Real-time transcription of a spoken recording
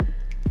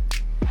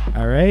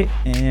All right,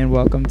 and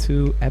welcome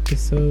to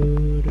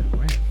episode,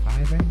 we're at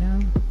 5 right now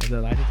of the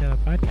Lie Detailer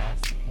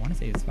podcast. I want to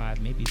say it's 5,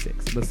 maybe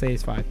 6. Let's say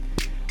it's 5.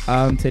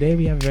 Today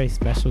we have a very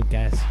special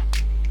guest,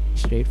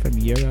 straight from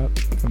Europe,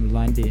 from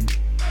London,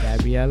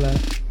 Gabriella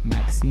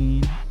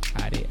Maxine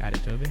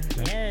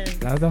Adetobe. Yes.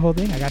 That was the whole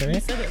thing? I got it right?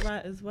 You said it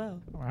right as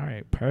well. All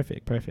right,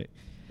 perfect.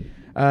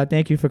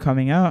 Thank you for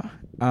coming out.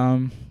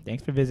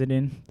 Thanks for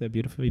visiting the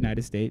beautiful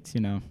United States,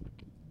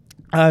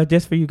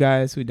 Just for you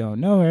guys who don't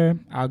know her,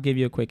 I'll give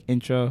you a quick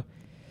intro.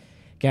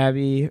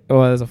 Gaby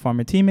was a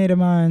former teammate of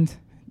mine.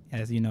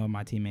 As you know,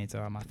 my teammates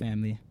are my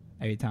family.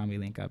 Every time we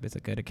link up, it's a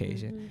good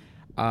occasion.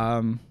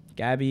 Mm-hmm.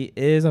 Gaby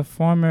is a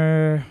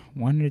former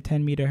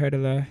 110-meter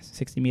hurdler,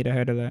 60-meter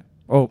hurdler.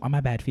 Oh,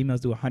 my bad. Females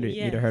do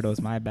 100-meter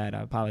hurdles. My bad.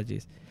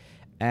 Apologies.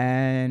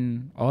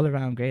 And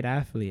all-around great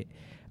athlete.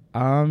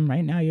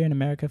 Right now, you're in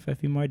America for a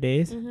few more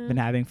days. Mm-hmm. Been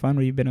having fun.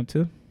 What have you been up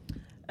to?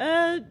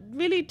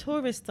 Really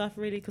tourist stuff,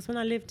 really, because when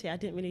I lived here, I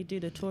didn't really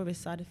do the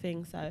tourist side of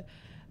things. So,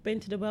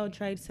 been to the World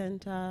Trade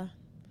Center,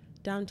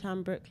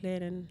 downtown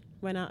Brooklyn, and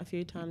went out a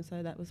few times.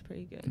 So that was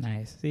pretty good.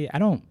 Nice. See,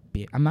 I'm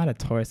not a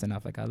tourist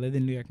enough. Like, I lived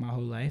in New York my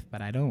whole life,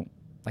 but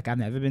I've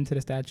never been to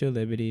the Statue of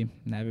Liberty.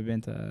 Never been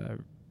to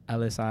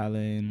Ellis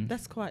Island.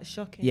 That's quite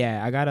shocking.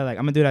 Yeah, I'm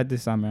gonna do that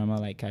this summer. I'm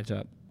gonna catch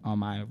up on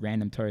my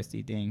random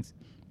touristy things.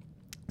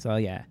 So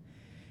yeah.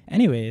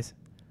 Anyways,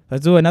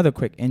 let's do another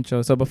quick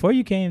intro. So before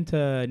you came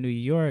to New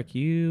York,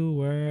 you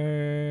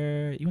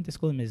went to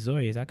school in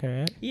Missouri, is that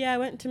correct? Yeah, I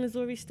went to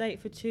Missouri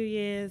State for 2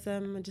 years. I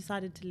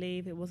decided to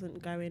leave. It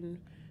wasn't going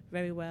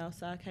very well,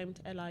 so I came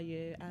to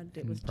LIU, and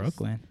it was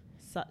Brooklyn.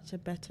 Just such a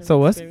better So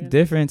what's experience. the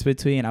difference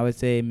between, I would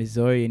say,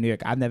 Missouri and New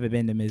York? I've never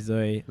been to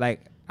Missouri.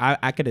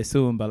 I could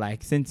assume,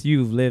 but since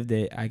you've lived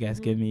it, I guess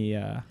give me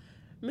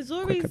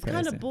Missouri's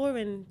kind of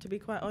boring, to be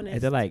quite honest.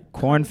 Is it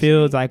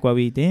cornfields like what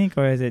we think,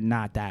 or is it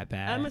not that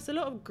bad? It's a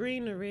lot of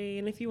greenery,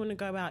 and if you want to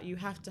go out, you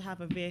have to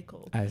have a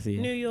vehicle. I see.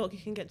 New York, you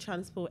can get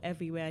transport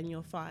everywhere, and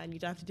you're fine. You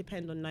don't have to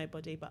depend on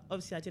nobody. But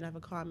obviously, I didn't have a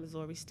car in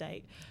Missouri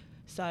State,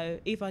 so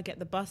either I get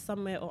the bus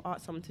somewhere or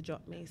ask someone to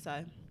drop me.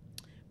 So,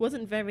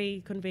 wasn't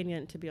very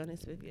convenient, to be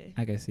honest with you.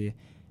 I can see.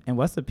 And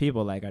what's the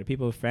people like? Are the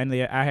people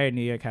friendly? I heard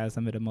New York has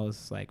some of the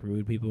most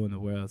rude people in the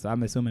world. So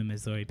I'm assuming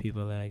Missouri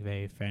people are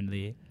very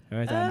friendly.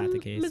 Or is that not the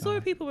case? Missouri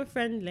people were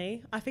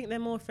friendly. I think they're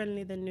more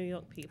friendly than New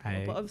York people.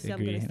 But obviously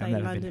agree. I'm going to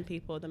say London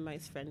people are the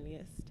most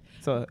friendliest.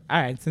 So,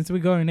 all right, since we're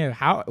going there,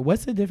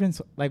 what's the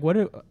difference? What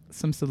are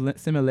some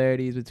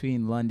similarities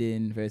between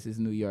London versus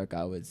New York,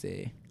 I would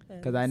say?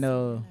 Because I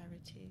know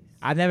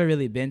I've never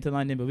really been to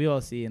London, but we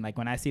all see, and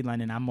when I see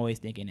London, I'm always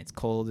thinking it's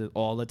cold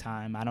all the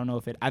time. I don't know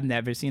I've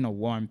never seen a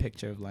warm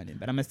picture of London,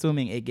 but I'm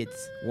assuming it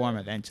gets warm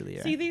eventually,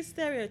 right? See, these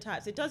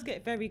stereotypes, it does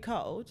get very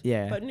cold,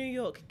 but New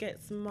York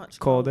gets much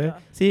colder.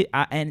 See,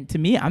 and to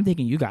me, I'm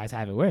thinking you guys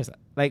have it worse.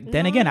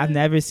 Then again, I've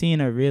never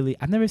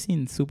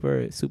seen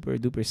super, super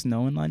duper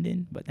snow in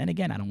London, but then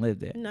again, I don't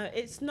live there. No,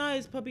 it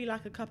snows probably a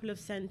couple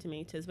of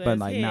centimeters, but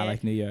here, not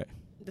like New York.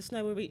 The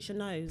snow will reach your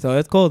nose. So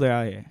it's colder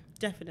out here.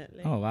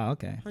 Definitely. Oh, wow,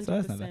 okay. 100%. So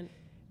that's not bad.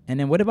 And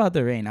then what about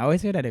the rain? I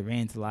always hear that it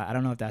rains a lot. I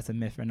don't know if that's a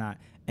myth or not.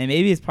 And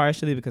maybe it's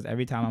partially because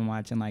every time I'm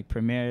watching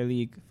Premier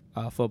League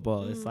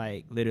football, it's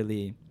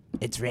literally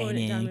it's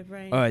raining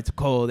or it's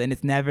cold, and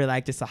it's never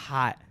just a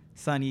hot,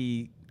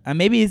 sunny.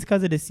 Maybe it's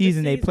because of the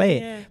season they play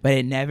it, but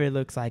it never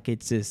looks like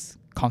it's just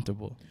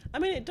comfortable. I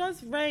mean, it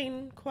does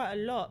rain quite a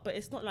lot, but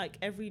it's not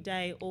every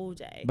day, all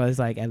day. But it's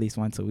at least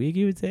once a week,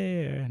 you would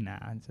say, or nah,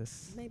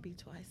 just maybe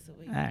twice a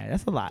week. All right,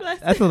 that's a lot.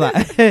 That's a lot.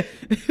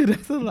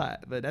 That's a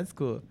lot, but that's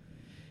cool.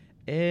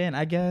 And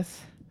I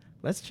guess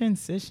let's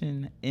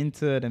transition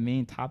into the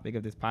main topic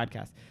of this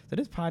podcast. So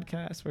this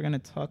podcast, we're going to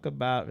talk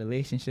about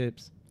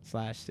relationships /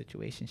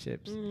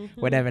 situationships,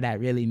 whatever that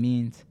really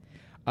means.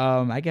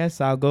 I guess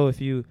I'll go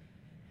with you.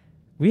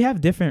 We have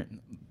different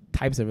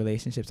types of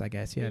relationships, I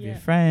guess. You have your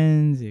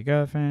friends, your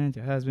girlfriend,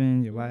 your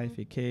husband, your wife,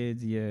 your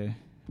kids, your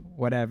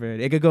whatever.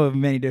 It could go in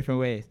many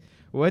different ways.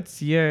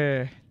 What's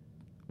your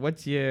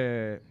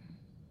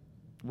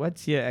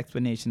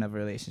explanation of a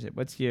relationship?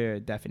 What's your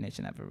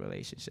definition of a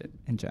relationship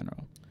in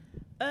general?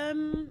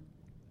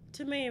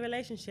 To me, a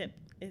relationship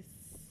is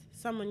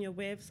someone you're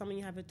with, someone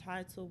you have a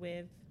title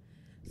with,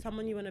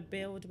 someone you want to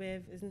build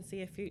with and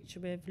see a future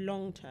with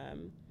long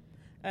term.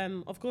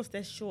 Of course,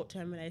 there's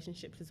short-term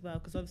relationships as well,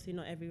 because obviously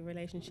not every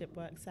relationship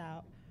works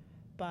out.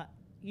 But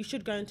you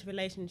should go into a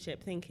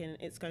relationship thinking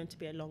it's going to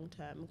be a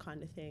long-term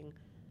kind of thing,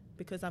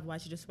 because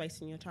otherwise you're just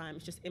wasting your time.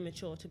 It's just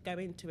immature to go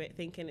into it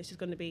thinking it's just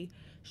going to be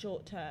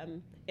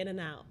short-term, in and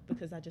out,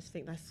 because I just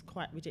think that's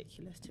quite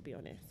ridiculous, to be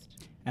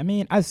honest. I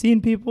mean, I've seen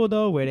people,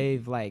 though, where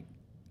they've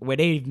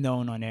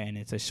known on there and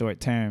it's a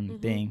short-term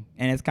thing.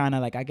 And it's kind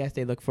of I guess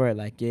they look for it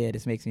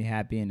this makes me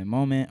happy in the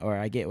moment, or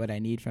I get what I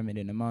need from it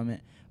in the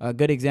moment. A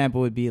good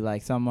example would be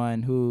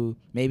someone who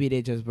maybe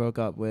they just broke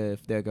up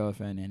with their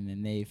girlfriend and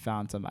then they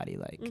found somebody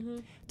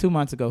 2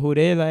 months ago who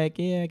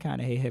they kind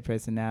of hate her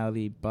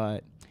personality,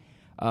 but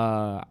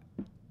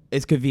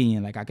it's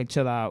convenient. I could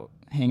chill out,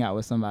 hang out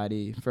with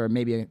somebody for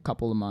maybe a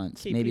couple of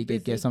months, maybe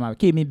get somebody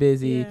keep me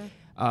busy.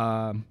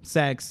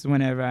 sex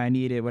whenever I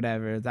need it,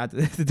 whatever. Not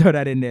to throw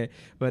that in there,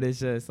 but it's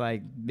just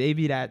like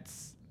maybe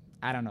that's,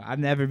 I don't know. I've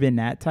never been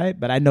that type,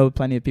 but I know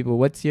plenty of people.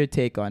 What's your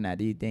take on that?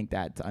 Do you think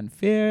that's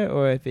unfair,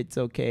 or if it's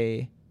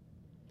okay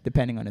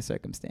depending on the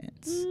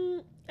circumstance?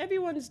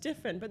 Everyone's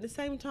different, but at the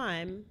same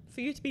time,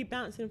 for you to be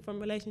bouncing from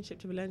relationship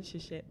to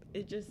relationship,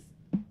 it just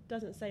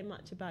doesn't say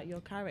much about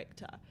your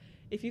character.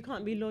 If you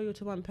can't be loyal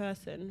to one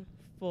person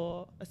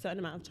for a certain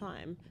amount of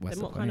time, then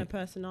what kind of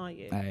person are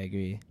you? I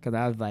agree. Because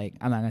I was like,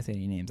 I'm not going to say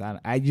any names.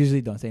 I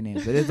usually don't say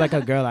names. But it's like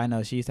a girl I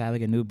know. She used to have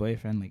like a new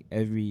boyfriend like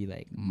every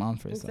like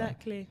month or so.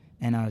 Exactly.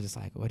 And I was just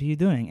like, what are you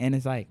doing? And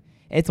it's like,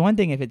 it's one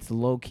thing if it's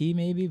low key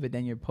maybe, but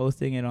then you're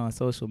posting it on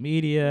social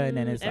media and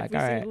then it's like,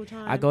 all right,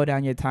 time. I go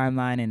down your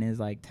timeline and there's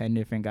like 10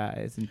 different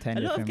guys and 10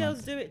 different A lot of girls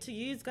months. do it to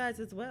use guys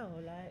as well.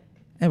 Like,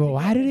 yeah, but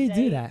why do they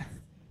do that?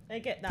 They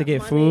get that to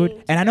get money,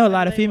 food. And I know a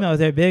lot of females,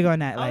 they're big on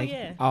that. Like,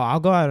 yeah. I'll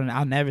go out and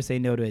I'll never say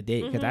no to a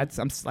date because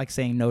I'm like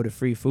saying no to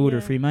free food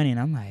or free money. And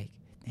I'm like,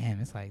 damn,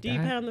 it's like do you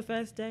pay on the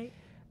first date?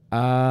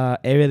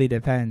 It really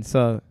depends.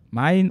 So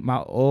my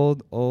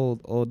old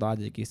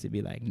logic used to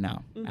be like, no,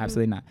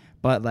 absolutely not.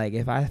 But like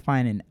if I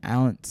find an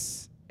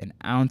ounce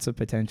of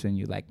potential in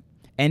you, like,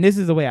 and this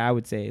is the way I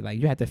would say, like,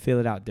 you have to feel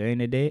it out during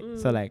the date.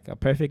 So like a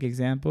perfect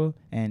example,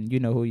 and you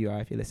know who you are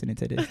if you're listening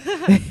to this.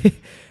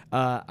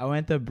 I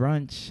went to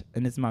brunch,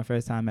 and this is my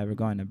first time ever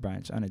going to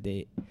brunch on a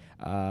date.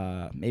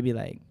 Maybe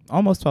like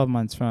almost 12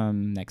 months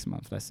from next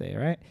month, let's say,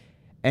 right?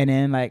 And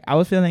then like I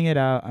was feeling it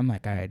out. I'm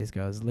like, all right, this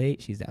girl's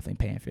late. She's definitely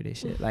paying for this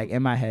shit. Like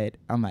in my head,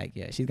 I'm like,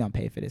 yeah, she's gonna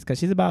pay for this because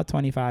she's about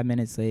 25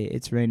 minutes late.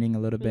 It's raining a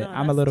little bit.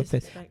 I'm a little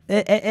pissed.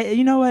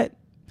 You know what?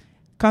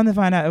 Come to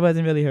find out, it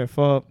wasn't really her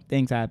fault.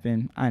 Things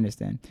happen. I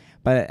understand.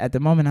 But at the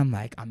moment, I'm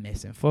like, I'm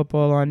missing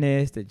football on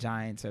this. The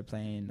Giants are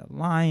playing the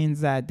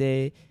Lions that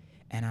day.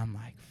 And I'm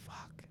like,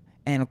 fuck.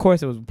 And, of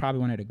course, it was probably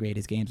one of the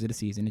greatest games of the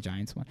season. The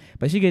Giants won.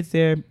 But she gets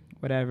there,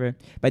 whatever.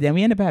 But then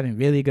we end up having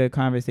really good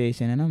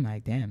conversation. And I'm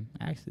like, damn,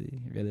 I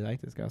actually really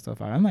like this girl so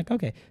far. I'm like,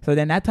 okay. So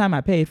then that time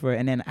I paid for it.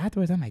 And then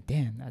afterwards, I'm like,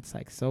 damn, that's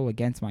like so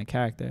against my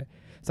character.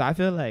 So I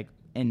feel like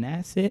in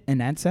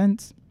that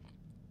sense,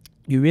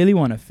 you really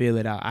want to feel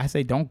it out. I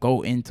say don't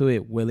go into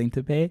it willing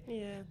to pay.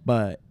 Yeah.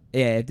 But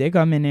yeah, if they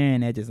come in there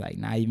and they're just like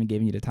not even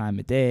giving you the time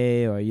of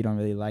day, or you don't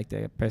really like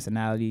their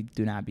personality,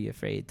 do not be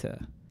afraid to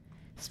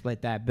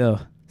split that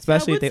bill.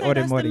 Especially if they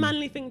order more than you. That's the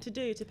manly thing to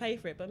do, to pay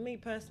for it. But me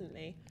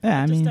personally,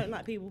 I just don't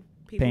like people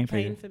paying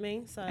for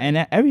me. So.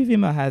 And every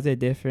female has their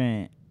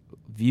different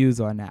views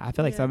on that. I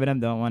feel like some of them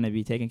don't want to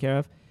be taken care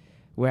of.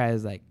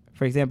 Whereas like,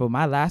 for example,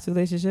 my last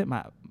relationship,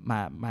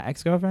 my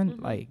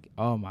ex-girlfriend, like,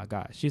 oh my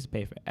gosh, she used to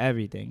pay for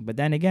everything. But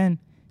then again,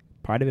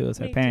 part of it was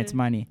her parents'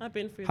 money. I've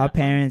been through her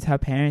parents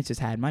just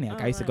had money.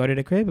 Like I used to go to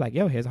the crib, like,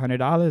 yo, here's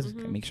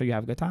 $100. Make sure you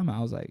have a good time. I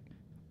was like,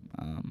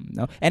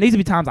 no. And there used to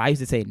be times I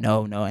used to say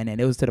no, and then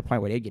it was to the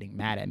point where they're getting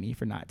mad at me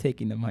for not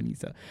taking the money.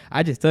 So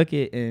I just took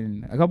it,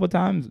 and a couple of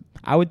times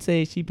I would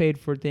say she paid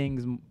for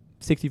things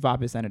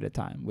 65% of the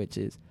time, which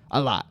is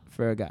a lot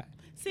for a guy.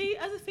 See,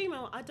 as a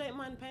female, I don't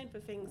mind paying for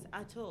things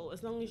at all,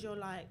 as long as you're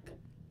like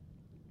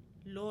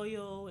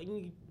loyal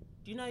and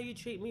you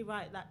treat me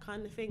right, that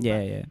kind of thing. Yeah,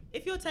 but yeah.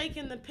 If you're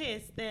taking the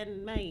piss,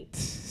 then mate,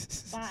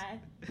 bye.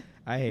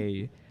 I hear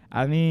you.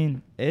 I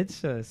mean,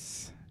 it's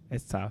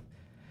tough.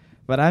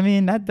 But I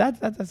mean,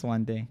 that's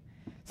one thing.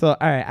 So, all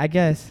right, I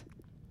guess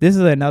this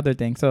is another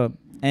thing. So,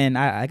 and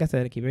like I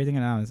said, I keep everything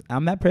anonymous.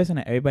 I'm that person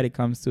that everybody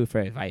comes to for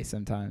advice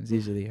sometimes,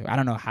 usually. I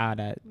don't know how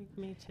that.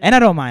 Me too. And I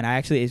don't mind.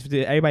 It's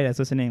everybody that's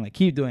listening, like,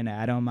 keep doing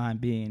that. I don't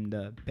mind being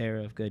the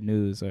bearer of good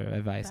news or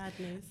advice.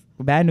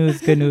 Bad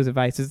news, good news,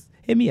 advice. Just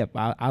hit me up.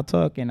 I'll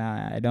talk, and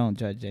I don't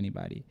judge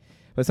anybody.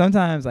 But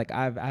sometimes, like,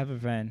 I have a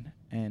friend,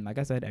 and like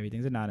I said,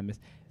 everything's anonymous.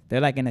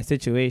 They're like in a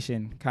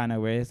situation kind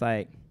of where it's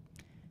like,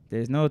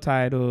 there's no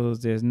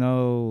titles, there's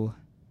no,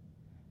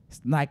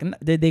 like,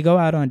 they go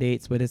out on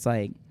dates, but it's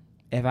like,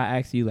 if I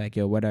ask you, like,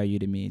 yo, what are you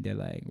to me? They're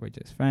like, we're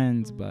just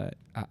friends, but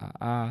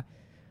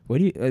what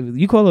do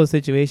you call those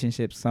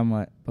situationships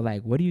somewhat, but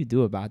like, what do you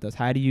do about those?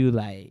 How do you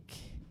like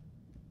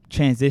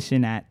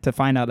transition that to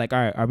find out, like, all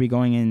right, are we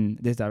going in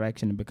this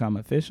direction to become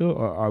official,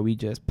 or are we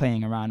just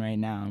playing around right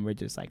now and we're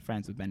just like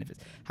friends with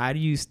benefits? How do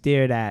you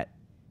steer that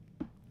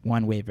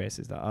one way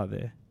versus the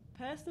other?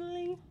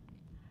 Personally,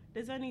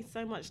 there's only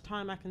so much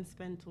time I can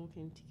spend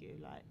talking to you.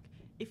 Like,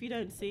 if you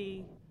don't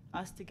see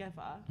us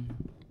together,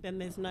 then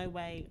there's no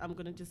way I'm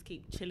going to just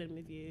keep chilling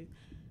with you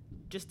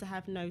just to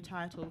have no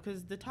title.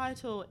 Because the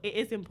title, it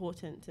is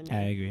important to me.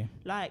 I agree.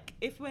 Like,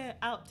 if we're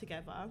out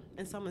together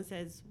and someone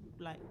says,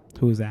 like...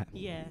 Who's that?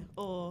 Yeah.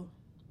 Or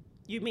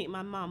you meet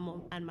my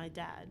mum and my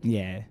dad.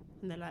 Yeah.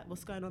 And they're like,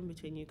 what's going on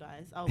between you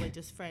guys? Oh, we're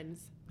just friends.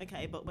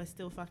 Okay, but we're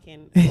still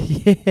fucking...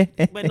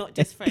 We're not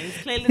just friends.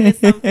 Clearly there's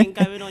something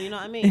going on, you know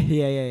what I mean?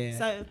 Yeah.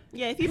 So,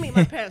 yeah, if you meet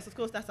my parents, of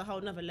course, that's a whole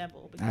nother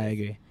level. I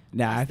agree.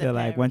 Nah, I feel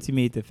like once you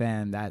meet the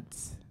fam,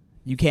 that's...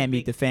 You can't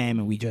meet the fam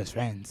and we just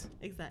friends.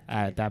 Exactly.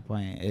 At that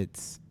point,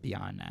 it's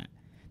beyond that.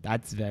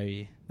 That's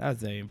very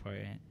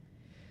important.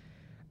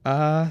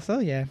 So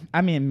yeah,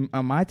 I mean,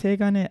 my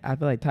take on it, I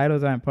feel like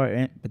titles are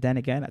important, but then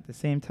again, at the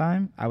same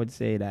time, I would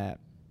say that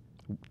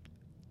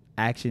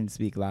actions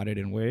speak louder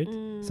than words.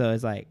 So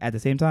it's like at the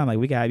same time, like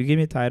you give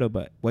me a title,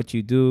 but what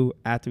you do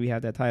after we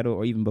have that title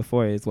or even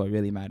before is what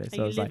really matters. Are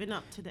so you it's like, living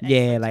up to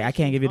the like I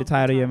can't give you the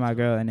title, you're my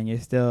girl, and then you're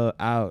still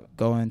out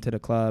going to the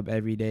club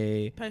every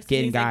day, Posting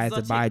getting these guys to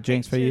exotic buy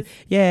drinks for you.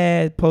 pictures.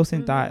 Yeah,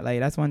 posting thought, like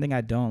that's one thing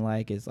I don't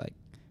like is like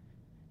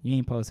you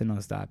ain't posting no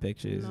style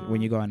pictures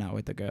when you're going out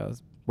with the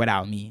girls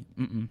without me.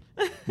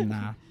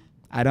 Nah,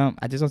 I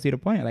just don't see the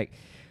point. Like,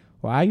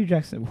 why are you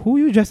dressing? Who are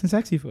you dressing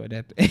sexy for?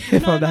 That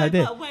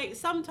But wait.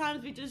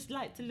 Sometimes we just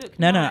like to look.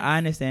 No, nice. I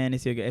understand.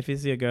 If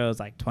it's your girl's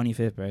like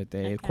 25th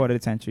birthday, quarter of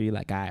the century,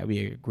 like, all right,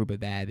 we're a group of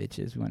bad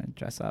bitches. We want to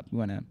dress up. We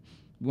want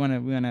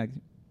to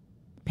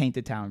paint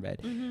the town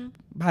red.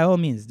 By all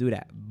means, do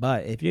that.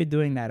 But if you're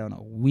doing that on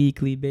a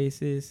weekly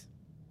basis,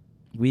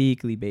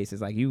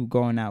 like you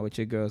going out with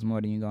your girls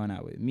more than you going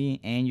out with me,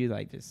 and you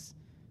like just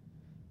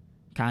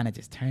kind of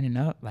just turning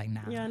up, like,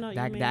 nah. Yeah, I know what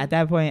you mean. At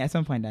that point, at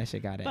some point, that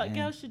shit gotta end. But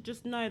girls should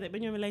just know that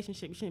when you're in a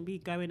relationship, you shouldn't be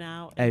going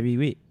out every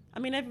week. I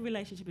mean, every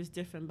relationship is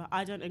different, but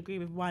I don't agree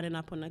with winding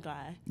up on a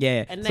guy.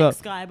 Yeah. And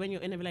next guy, when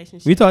you're in a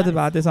relationship. We talked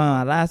about this on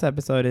our last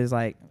episode. Is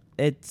like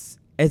it's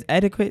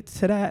adequate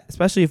to that,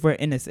 especially if we're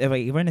in this. If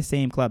we're in the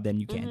same club, then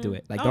you can't do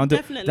it. Like,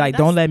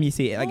 don't let me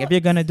see it. Like, if you're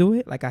gonna do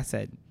it, like I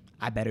said,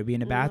 I better be in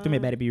the bathroom.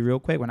 It better be real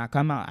quick. When I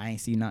come out, I ain't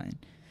see nothing.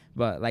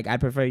 But like, I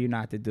prefer you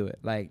not to do it.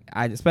 Like,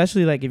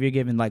 especially like if you're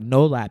giving like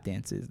no lap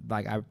dances.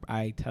 Like,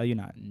 I tell you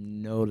not,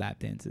 no lap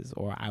dances,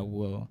 or I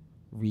will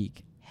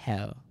wreak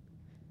hell.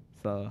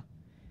 So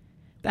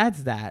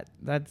that's that.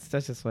 That's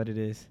just what it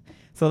is.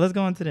 So let's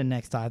go on to the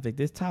next topic.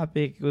 This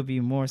topic will be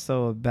more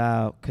so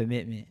about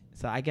commitment.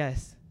 So I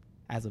guess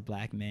as a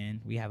black man,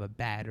 we have a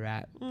bad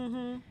rap.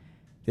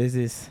 There's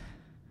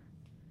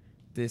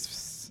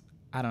this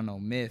I don't know,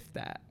 myth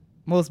that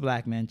most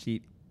black men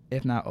cheat,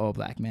 if not all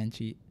black men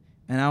cheat.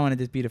 And I want to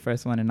just be the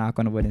first one to knock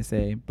on the wood and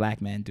say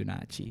black men do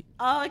not cheat.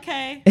 Oh,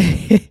 okay.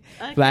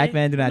 Black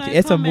men do not cheat.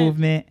 It's a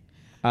movement.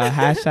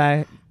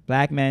 Hashtag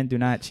black men do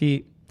not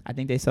cheat. I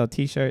think they sell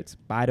T-shirts.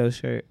 Buy those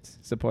shirts.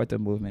 Support the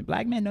movement.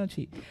 Black men don't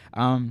cheat.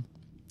 And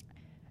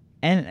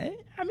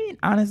I mean,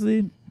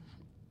 honestly,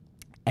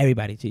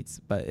 everybody cheats,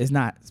 but it's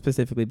not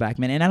specifically black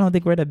men. And I don't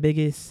think we're the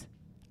biggest.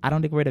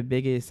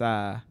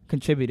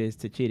 Contributors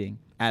to cheating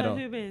at all.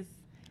 Who is?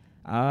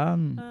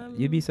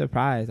 You'd be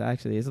surprised.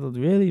 Actually, it's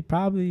really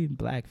probably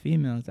black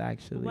females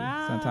actually.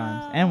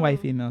 Sometimes, and white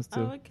females too.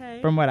 Oh, okay.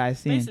 From what I've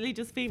seen. Basically,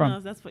 just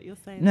females. That's what you're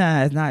saying.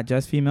 Nah, it's not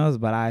just females,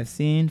 but I've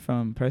seen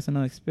from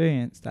personal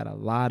experience that a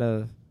lot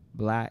of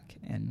black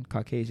and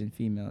Caucasian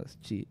females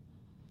cheat.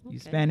 You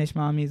Spanish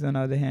mommies, on the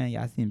other hand,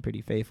 y'all seem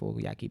pretty faithful.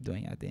 Y'all keep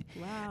doing your thing.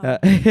 Wow.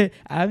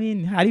 I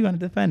mean, how do you want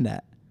to defend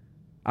that?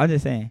 I'm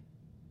just saying.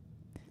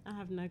 I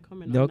have no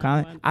comment. No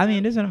comment. I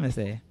mean, this is what I'm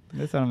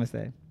gonna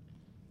say.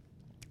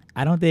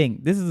 I don't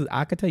think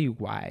I could tell you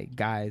why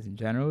guys in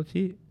general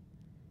cheat,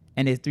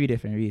 and there's 3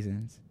 different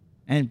reasons.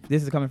 And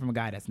this is coming from a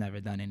guy that's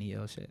never done any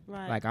ill shit.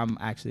 Right. Like, I'm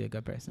actually a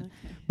good person,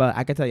 but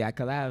I can tell you,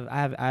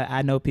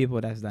 I know people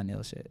that's done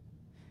ill shit.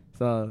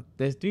 So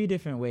there's 3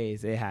 different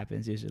ways it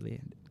happens usually.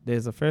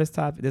 There's a first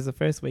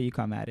way you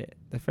come at it.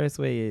 The first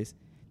way is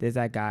there's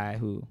that guy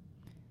who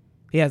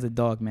he has a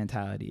dog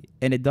mentality,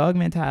 and the dog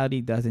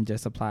mentality doesn't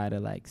just apply to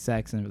like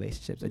sex and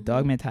relationships. A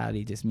dog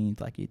mentality just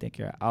means like you think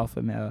you're an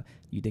alpha male,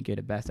 you think you're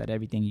the best at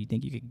everything, you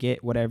think you could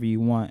get whatever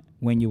you want,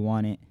 when you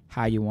want it,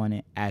 how you want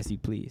it, as you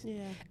please.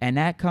 Yeah. And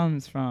that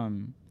comes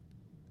from,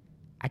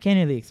 I can't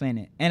really explain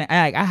it. And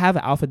I have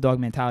an alpha dog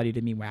mentality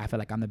to me where I feel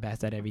like I'm the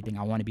best at everything.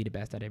 I want to be the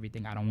best at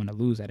everything. I don't want to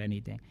lose at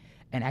anything.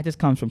 And that just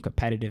comes from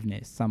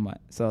competitiveness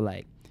somewhat. So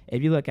like,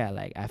 if you look at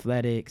like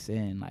athletics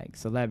and like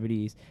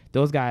celebrities,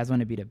 those guys want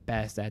to be the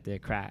best at their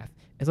craft.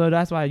 And so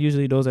that's why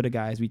usually those are the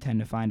guys we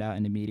tend to find out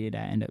in the media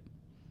that end up,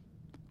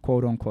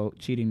 quote unquote,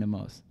 cheating the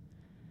most.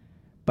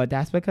 But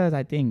that's because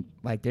I think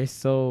like they're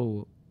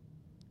so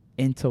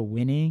into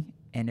winning,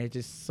 and they're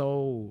just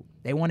so,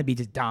 they want to be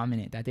just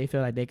dominant, that they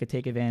feel like they could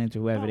take advantage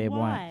of whoever they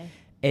want.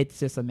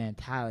 It's just a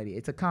mentality.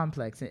 It's a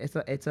complex.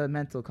 It's a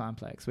mental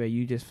complex where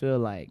you just feel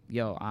like,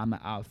 yo, I'm an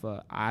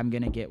alpha. I'm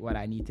going to get what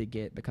I need to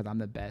get because I'm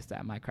the best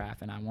at my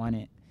craft and I want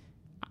it.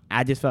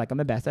 I just feel like I'm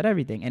the best at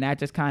everything. And that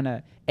just kind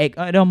of,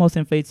 it almost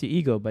inflates your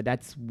ego, but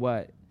that's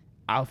what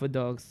alpha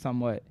dogs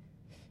somewhat,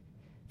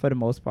 for the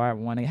most part,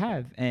 want to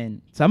have.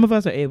 And some of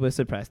us are able to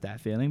suppress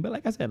that feeling. But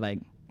like I said, like,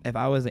 if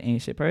I was an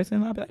ancient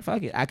person, I'd be like,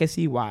 fuck it. I can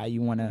see why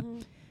you want to,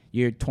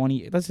 you're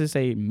 20, let's just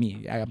say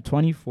me. I'm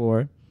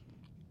 24.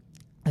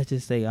 Let's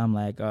just say I'm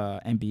like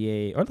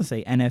NBA, or let's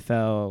say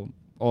NFL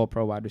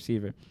all-pro wide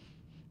receiver.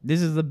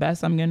 This is the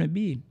best I'm going to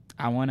be.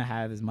 I want to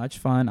have as much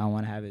fun. I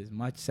want to have as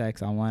much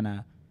sex. I want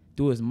to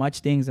do as much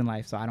things in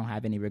life so I don't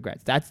have any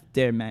regrets. That's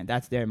their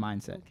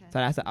mindset. Okay. So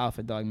that's the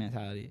alpha dog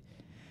mentality.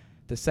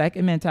 The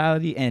second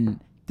mentality, and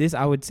this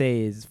I would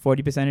say is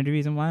 40% of the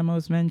reason why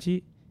most men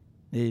cheat,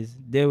 is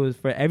there was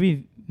for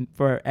every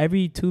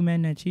 2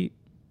 men that cheat,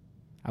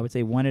 I would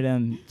say one of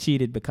them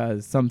cheated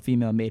because some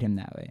female made him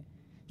that way.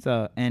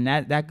 So, and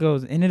that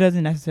goes, and it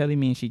doesn't necessarily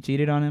mean she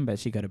cheated on him, but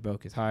she could have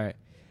broke his heart.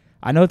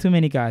 I know too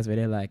many guys where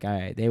they're like, all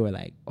right, they were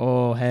like,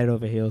 oh, head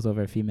over heels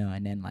over a female,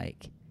 and then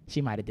like she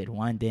might have did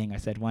one thing or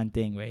said one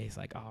thing where he's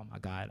like, oh my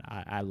God,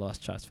 I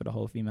lost trust for the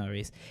whole female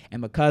race.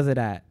 And because of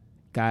that,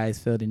 guys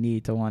feel the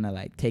need to want to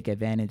like take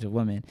advantage of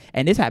women.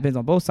 And this happens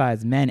on both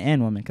sides, men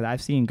and women, because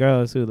I've seen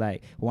girls who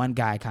like one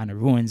guy kind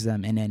of ruins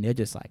them, and then they're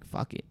just like,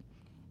 fuck it.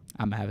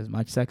 I'm going to have as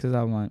much sex as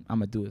I want. I'm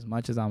going to do as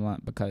much as I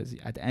want, because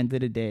at the end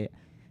of the day,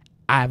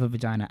 I have a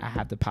vagina. I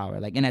have the power.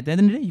 Like, and at the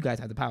end of the day, you guys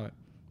have the power.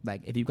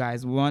 Like, if you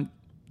guys want,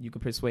 you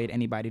can persuade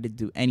anybody to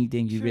do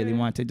anything you really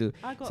want to do.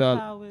 I got so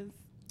powers.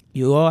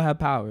 You all have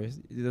powers.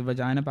 The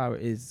vagina power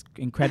is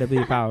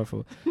incredibly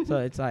powerful. So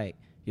it's like,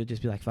 you'll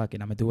just be like, fuck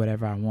it, I'm gonna do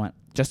whatever I want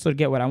just to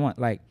get what I want.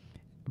 Like,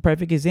 a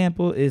perfect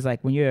example is like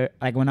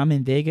when I'm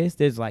in Vegas,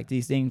 there's like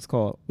these things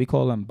we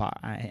call them,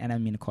 and I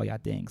don't mean to call y'all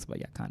things, but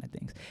yeah, kind of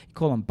things. You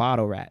call them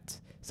bottle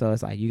rats. So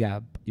it's like you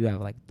have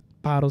like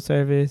bottle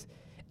service,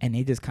 and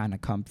they just kind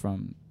of come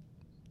from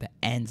the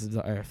ends of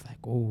the earth,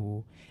 like,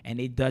 ooh, and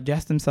they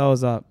dress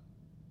themselves up.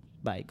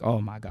 Like, oh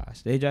my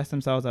gosh, they dress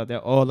themselves up. They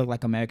all look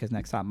like America's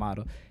Next Top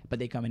Model, but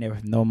they come in there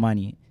with no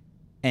money.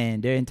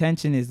 And their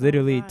intention is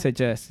literally to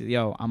just,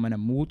 I'm going to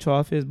mooch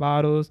off his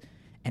bottles,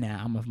 and then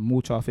I'm going to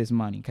mooch off his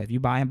money. Because if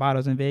you're buying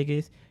bottles in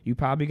Vegas, you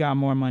probably got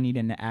more money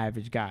than the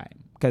average guy.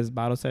 Because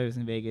bottle service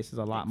in Vegas is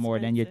a lot more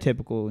than your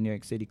typical New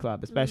York City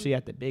club, especially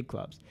at the big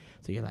clubs.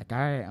 So you're like, all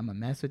right, I'm going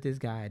to mess with this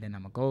guy. Then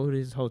I'm going to go to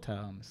his hotel.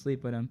 I'm going to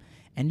sleep with him.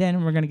 And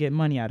then we're going to get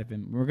money out of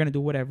him. We're going to do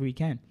whatever we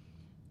can.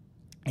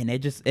 And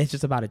it's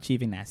just about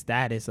achieving that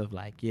status of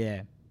like,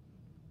 yeah,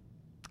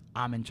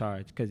 I'm in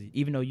charge. Because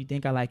even though you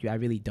think I like you, I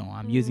really don't.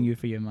 I'm using you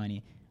for your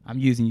money. I'm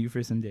using you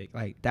for some dick.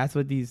 Like, that's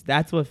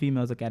what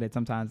females look at it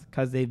sometimes,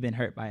 because they've been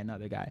hurt by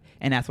another guy.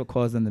 And that's what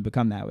caused them to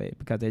become that way,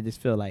 because they just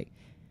feel like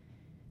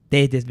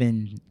they've just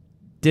been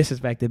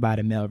disrespected by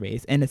the male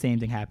race. And the same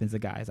thing happens to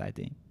guys, I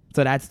think.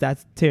 So that's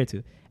tier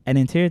 2. And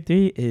then tier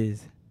 3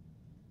 is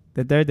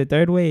the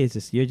third way is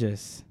just, you're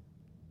just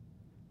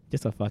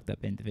a fucked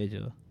up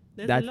individual.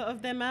 There's a lot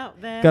of them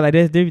out there. Cause like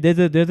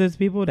there's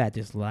people that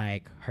just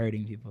like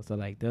hurting people. So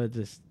like they'll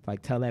just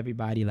like tell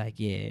everybody like,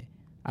 yeah,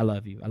 I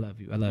love you, I love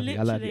you, I love you,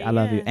 I love you, I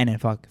love you, and then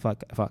fuck,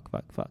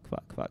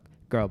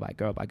 girl by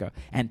girl.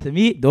 And to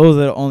me, those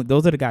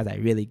are the guys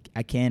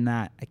I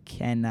cannot.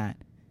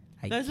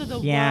 Those are the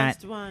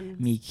worst ones.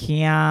 Me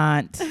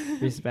can't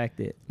respect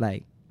it.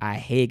 Like, I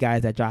hate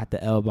guys that drop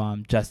the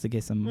L-bomb just to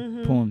get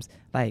some pooms.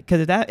 Like,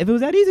 cause if it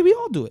was that easy, we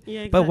all do it.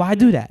 Yeah, exactly. But why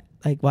do that?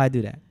 Like, why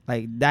do that?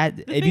 Like, that.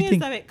 The thing is,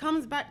 though, it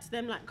comes back to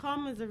them. Like,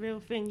 karma's a real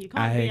thing. You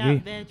can't be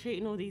out there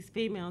treating all these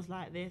females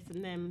like this,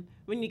 and then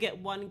when you get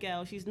one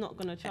girl, she's not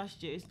gonna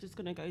trust you. It's just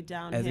gonna go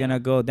down. It's gonna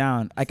go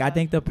down. Like, so. I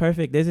think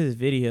there's this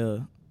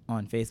video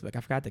on Facebook. I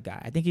forgot the guy.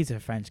 I think he's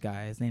a French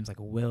guy. His name's like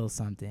Will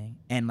something.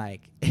 And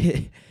like,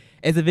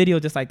 it's a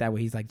video just like that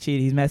where he's like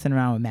cheating. He's messing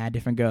around with mad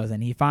different girls,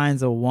 and he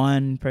finds a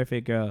one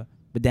perfect girl.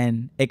 But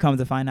then it comes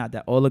to find out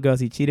that all the girls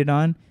he cheated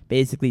on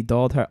basically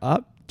dolled her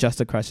up just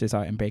to crush his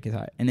heart and break his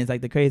heart. And it's like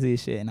the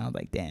craziest shit. And I was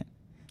like, damn,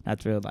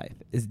 that's real life.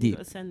 It's deep. You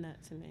gotta send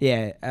that to me.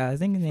 Yeah, I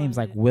think his name's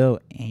like Will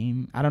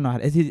Aim. I don't know.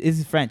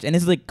 It's French, and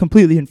it's like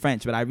completely in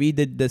French. But I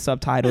read the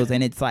subtitles,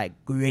 and it's like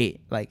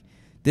great. Like,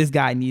 this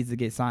guy needs to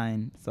get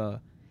signed. So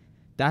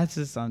that's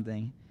just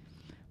something.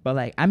 But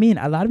like, I mean,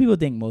 a lot of people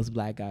think most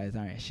black guys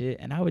aren't shit,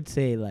 and I would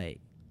say, like,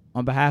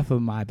 on behalf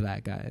of my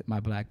black guys, my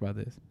black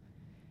brothers,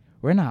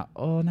 we're not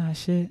all not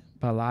shit,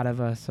 but a lot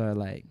of us are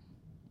like.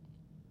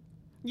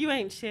 You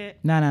ain't shit.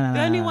 No.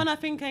 The only one I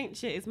think ain't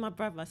shit is my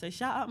brother. So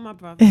shout out my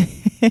brother.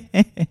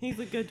 He's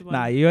a good one.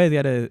 Nah, you always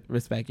gotta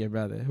respect your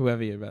brother,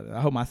 whoever your brother.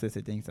 I hope my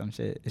sister thinks I'm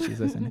shit if she's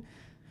listening.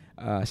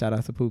 Shout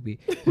out to Poopy.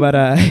 But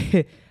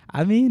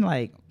I mean,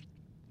 like,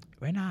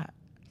 we're not.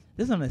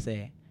 This is what I'm gonna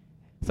say.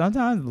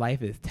 Sometimes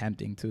life is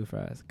tempting too for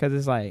us, cause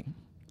it's like,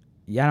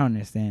 y'all don't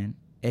understand.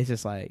 It's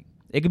just like,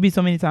 it could be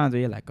so many times where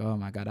you're like, oh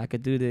my God, I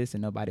could do this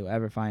and nobody will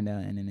ever find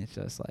out. And then it's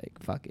just like,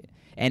 fuck it.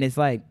 And it's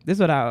like, this is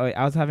what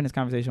I was having this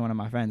conversation with one of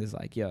my friends. It's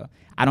like, yo,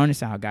 I don't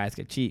understand how guys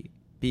could cheat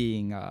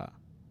being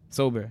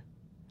sober.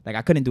 Like,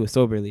 I couldn't do it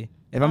soberly.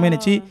 If I'm going to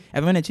cheat,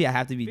 I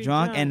have to be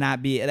drunk and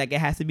not be, like, it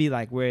has to be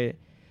like where,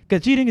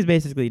 because cheating is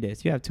basically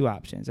this. You have two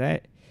options,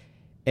 right?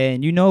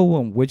 And you know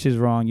which is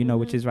wrong, you know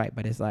which is right.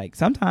 But it's like,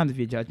 sometimes if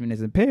your judgment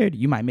is impaired,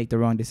 you might make the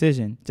wrong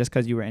decision just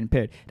because you were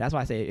impaired. That's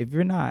why I say, if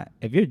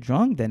you're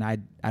drunk, then I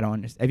don't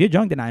understand. If you're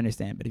drunk, then I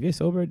understand. But if you're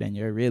sober, then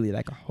you're really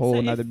like a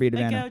whole nother breed of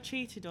animal. If a girl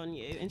cheated on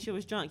you and she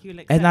was drunk, you will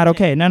accept it's not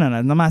okay. No.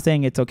 I'm not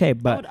saying it's okay.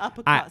 But I would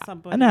uppercut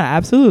somebody. No,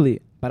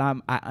 absolutely. But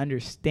I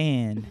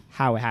understand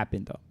how it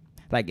happened, though.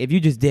 Like, if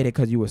you just did it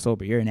because you were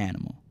sober, you're an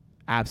animal.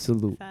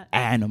 Absolute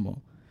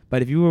animal.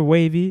 But if you were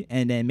wavy,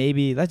 and then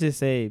maybe, let's just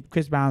say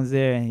Chris Brown's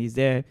there and he's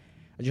there,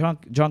 a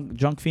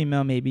drunk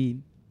female, maybe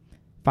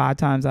 5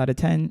 times out of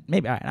 10,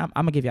 maybe, all right, I'm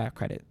going to give y'all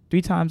credit.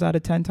 3 times out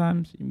of 10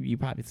 times, you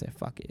probably say,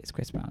 fuck it, it's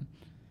Chris Brown.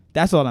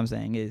 That's all I'm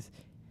saying is,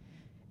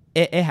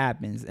 it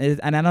happens.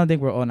 And I don't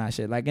think we're all not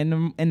shit. Like,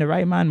 in the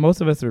right mind, most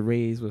of us were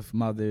raised with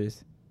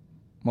mothers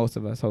most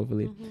of us,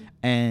 hopefully. Mm-hmm.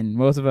 And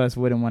most of us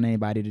wouldn't want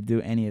anybody to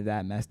do any of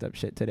that messed up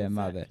shit to their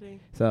mother.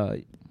 So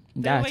they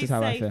that's just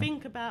how I always feel. say,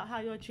 think about how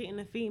you're treating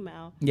a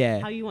female.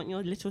 Yeah. How you want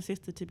your little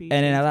sister to be.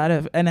 And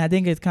then and I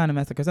think it's kind of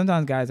messed up because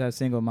sometimes guys have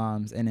single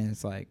moms, and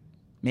it's like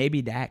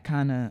maybe that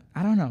kind of,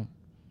 I don't know.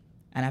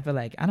 And I feel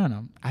like, I don't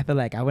know. I feel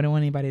like I wouldn't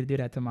want anybody to do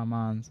that to my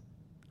moms.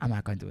 I'm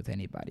not going to do it to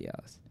anybody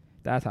else.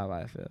 That's how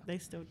I feel. They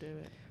still do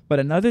it. But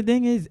another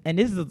thing is, and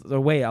this is the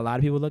way a lot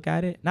of people look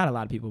at it, not a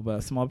lot of people, but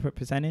a small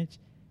percentage,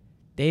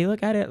 they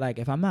look at it like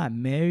if I'm not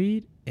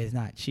married, it's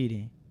not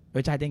cheating,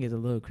 which I think is a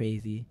little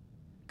crazy.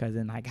 Because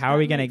then, like, how are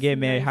we going to get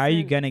married? How are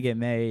you going to get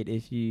married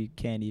if you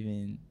can't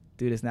even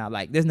do this now?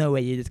 Like, there's no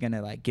way you're just going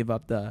to, like, give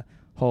up the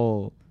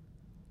whole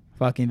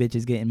fucking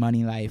bitches getting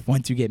money life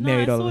once you get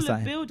married all of a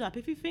sudden. It's all a build up.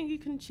 If you think you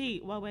can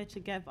cheat while we're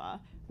together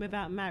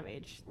without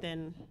marriage,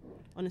 then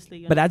honestly,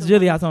 you're but that's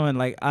really how someone,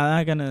 like, I'm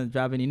not gonna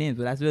drop any names,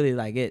 but that's really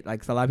like it.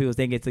 Like, so a lot of people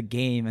think it's a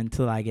game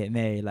until I get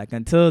married. Like,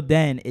 until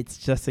then, it's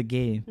just a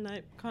game.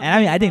 Nope. And I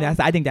mean, I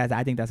think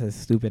that's a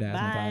stupid ass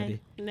mentality.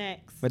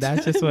 Next. But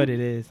that's just what it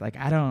is. Like,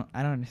 I don't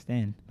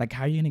understand. Like,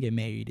 how are you gonna get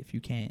married if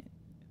you can't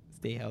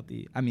stay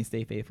healthy? I mean,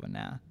 stay faithful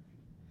now.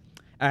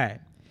 All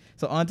right.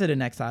 So on to the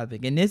next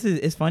topic, and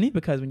it's funny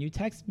because when you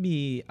texted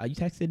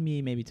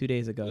me maybe 2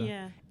 days ago,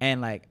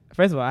 and like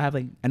first of all,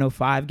 I know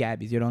 5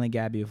 Gabys. You're the only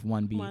Gaby with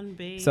 1 B.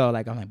 1B. So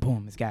like I'm like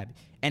boom, it's Gaby.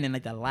 And then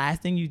like the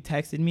last thing you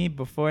texted me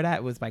before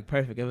that was like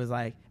perfect. It was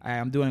like, all right,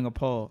 I'm doing a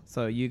poll.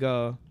 So you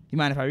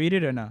mind if I read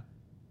it or no?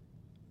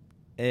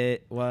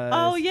 It was.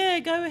 Oh yeah,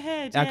 go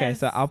ahead. Okay, yes.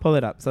 so I'll pull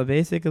it up. So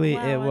basically,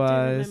 wow, it was.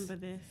 I do remember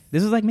this.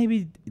 This was like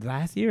maybe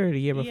last year or the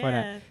year before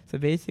that. So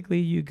basically,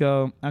 you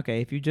go, okay,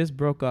 if you just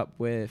broke up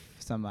with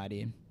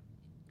somebody,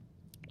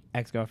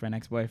 ex-girlfriend,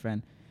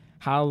 ex-boyfriend,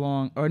 how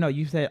long? Or no,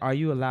 you said, are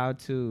you allowed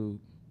to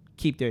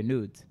keep their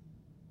nudes?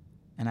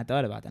 And I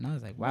thought about that, and I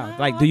was like, wow.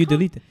 Like, do you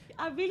delete them?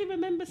 I really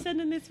remember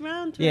sending this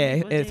round to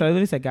everybody. So I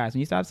literally said, guys,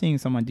 when you stop seeing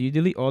someone, do you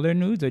delete all their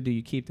nudes or do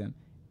you keep them?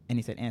 And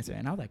he said, answer.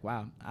 And I was like,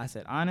 wow. I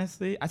said,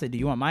 honestly, do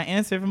you want my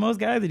answer for most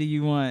guys or do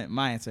you want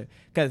my answer?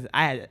 Because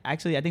I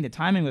think the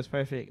timing was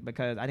perfect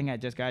because I think I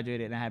just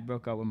graduated and I had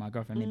broke up with my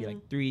girlfriend maybe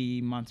like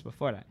 3 months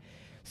before that.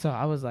 So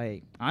I was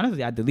like,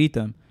 honestly, I delete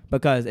them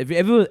because if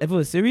it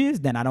was serious,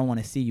 then I don't want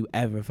to see you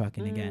ever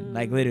fucking again.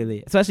 Like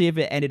literally, especially if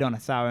it ended on a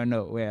sour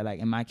note where like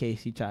in my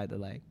case, she tried to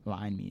like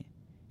line me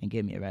and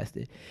get me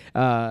arrested.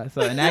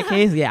 So in that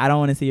case, I don't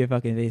want to see your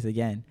fucking face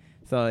again.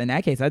 So in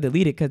that case, I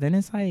delete it because then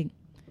it's like,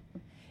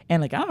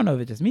 and like, I don't know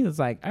if it's just me. It's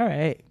like, all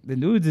right, the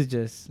nudes is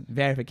just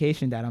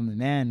verification that I'm the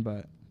man,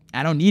 but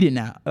I don't need it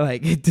now.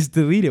 Like, just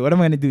delete it. What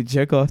am I going to do?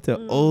 Jerk off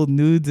to old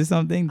nudes or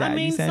something? That I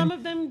mean, some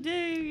of them do,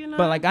 you know.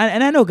 But like,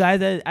 I know guys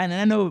that, and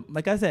I know,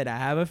 like I said, I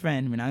have a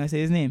friend, we're not going to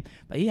say his name,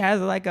 but he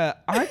has like a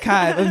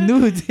archive of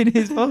nudes in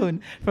his phone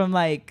from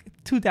like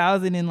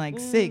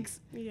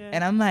 2006. Yeah.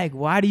 And I'm like,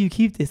 why do you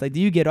keep this? Like, do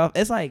you get off?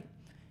 It's like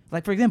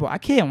for example, I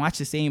can't watch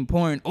the same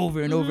porn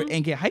over and over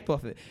and get hype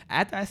off it.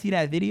 After I see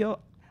that video,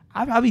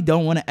 I probably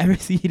don't want to ever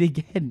see it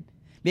again.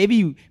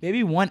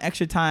 Maybe one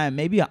extra time,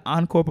 maybe an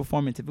encore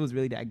performance if it was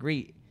really that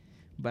great.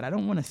 But I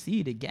don't want to see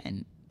it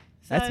again.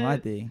 So that's my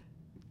thing.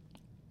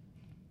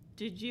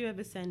 Did you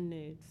ever send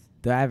nudes?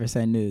 Did I ever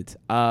send nudes?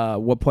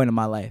 What point of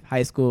my life?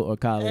 High school or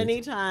college?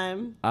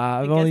 Anytime.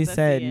 I've only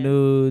sent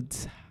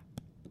nudes.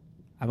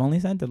 I've only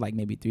sent it like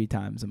maybe 3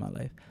 times in my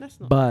life. That's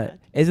not bad. But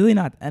it's really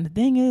not. And the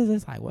thing is,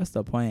 it's like, what's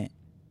the point?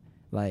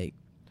 Like,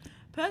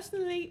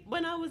 personally,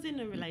 when I was in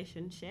a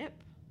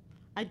relationship,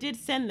 I did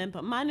send them,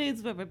 but my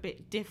nudes were a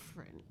bit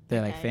different.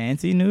 They're like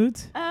fancy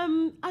nudes? I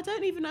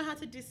don't even know how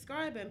to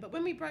describe them, but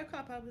when we broke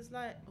up,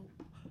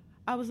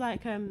 I was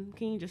like, can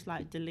you just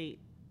like delete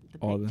the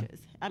pictures?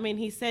 I mean,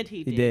 he said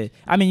he did.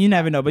 I mean, you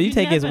never know, but you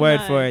take his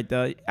word for it,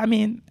 though. I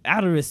mean,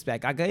 out of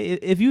respect,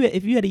 if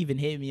you had even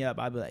hit me up,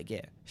 I'd be like,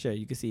 yeah, sure,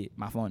 you can see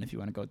my phone if you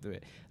want to go through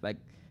it. Like,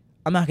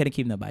 I'm not gonna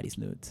keep nobody's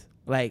nudes.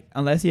 Like,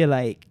 unless you're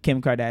like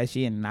Kim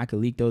Kardashian and I could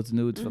leak those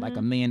nudes for like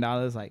 $1 million.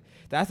 Like,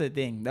 that's the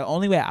thing. The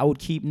only way I would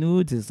keep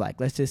nudes is like,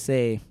 let's just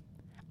say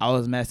I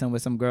was messing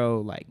with some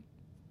girl, like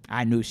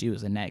I knew she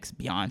was the next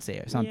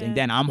Beyonce or something. Yeah.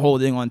 Then I'm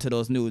holding on to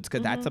those nudes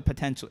because that's a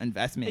potential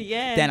investment.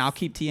 Yes. Then I'll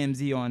keep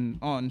TMZ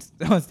on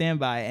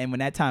standby. And when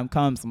that time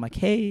comes, I'm like,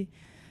 hey,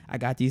 I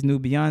got these new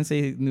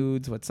Beyonce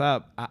nudes. What's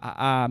up?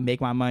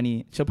 Make my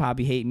money. She'll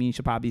probably hate me.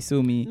 She'll probably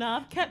sue me. No,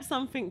 I've kept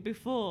something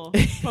before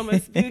from a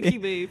spooky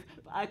move.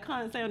 I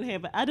can't say on here,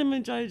 but Adam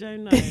and JoJo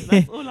know.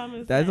 That's all I'm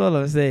saying. That's all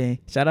I'm saying.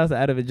 Shout out to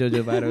Adam and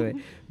JoJo, by the way.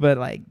 But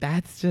like,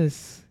 that's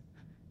just,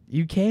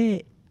 you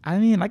can't. I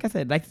mean, like I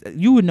said, like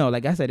you would know.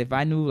 Like I said, if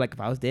I knew, like if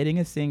I was dating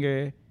a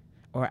singer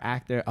or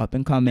actor up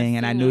and coming,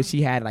 and I knew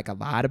she had like a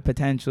lot of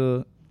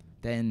potential,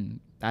 then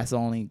that's the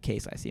only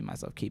case I see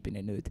myself keeping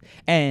the nudes.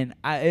 And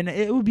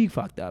it would be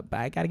fucked up,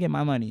 but I gotta get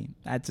my money.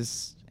 I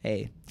just,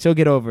 hey, she'll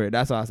get over it.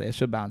 That's all I'll say.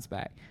 She'll bounce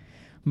back.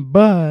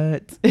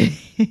 But I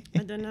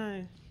don't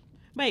know.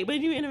 Wait,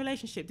 when you were in a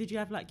relationship, did you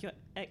have like your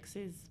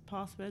ex's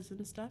passwords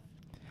and stuff?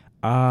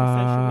 For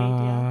social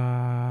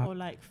media or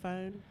like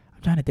phone?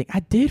 I'm trying to think.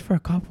 I did for a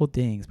couple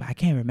things, but I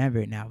can't remember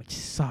it now, which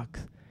sucks.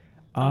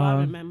 I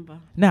remember.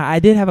 No, I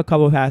did have a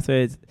couple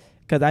passwords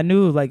because I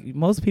knew like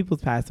most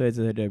people's passwords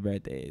are their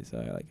birthdays. So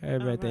like her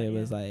birthday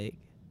was like,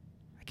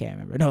 I can't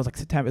remember. No, it was like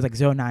September. It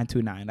was like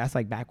 0929. That's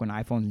like back when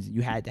iPhones,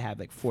 you had to have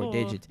like four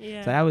digits.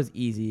 Yeah. So that was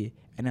easy.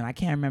 And then I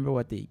can't remember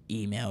what the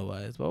email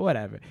was, but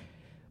whatever.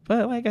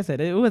 But like I said,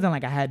 it wasn't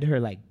like I had her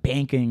like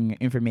banking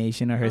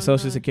information or her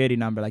social security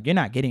number. Like, you're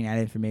not getting that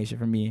information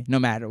from me no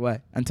matter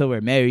what until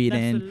we're married.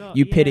 That's and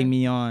you pitting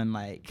me on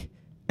like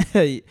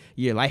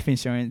your life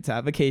insurance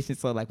application.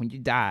 So like when you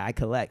die, I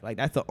collect. Like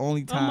that's the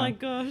only time. Oh my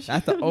gosh.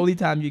 That's the only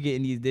time you're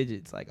getting these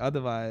digits. Like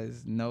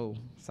otherwise, no.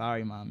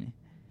 Sorry, mommy.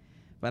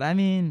 But I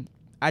mean,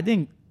 I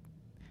think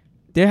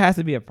there has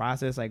to be a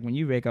process. Like when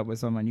you break up with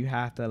someone, you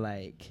have to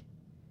like,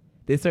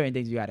 there's certain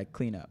things you got to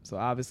clean up. So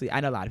obviously, I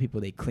know a lot of people,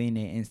 they clean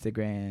their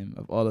Instagram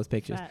of all those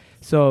pictures. Facts.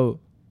 So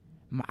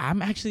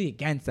I'm actually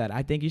against that.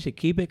 I think you should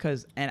keep it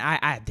because, and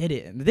I did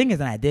it. The thing is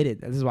that I did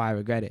it. This is why I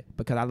regret it,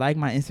 because I like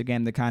my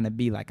Instagram to kind of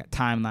be like a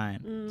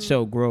timeline,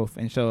 show growth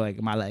and show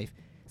like my life.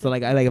 So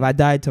like if I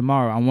died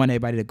tomorrow, I want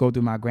everybody to go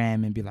through my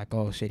gram and be like,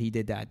 oh shit, he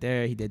did that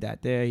there, he did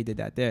that there, he did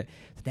that there.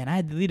 So then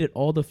I deleted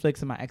all the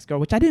flicks of my ex-girl,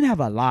 which I didn't have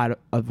a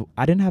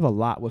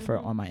lot with her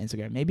on my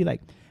Instagram. Maybe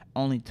like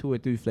only 2 or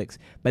 3 flicks.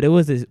 But it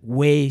was this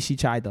way she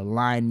tried to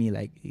line me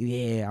like,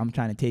 yeah, I'm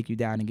trying to take you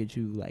down and get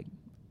you like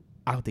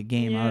out the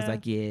game. I was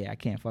like, yeah, I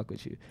can't fuck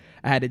with you.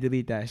 I had to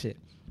delete that shit.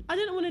 I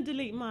didn't want to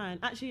delete mine.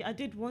 Actually, I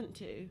did want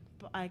to,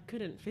 but I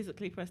couldn't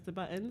physically press the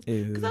buttons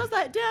because I was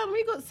like, damn,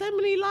 we got so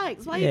many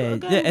likes. Why you gotta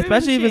go and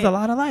especially if shit? it's a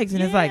lot of likes.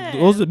 And it's like,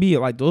 those would be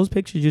like, those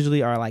pictures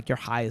usually are like your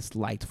highest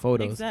liked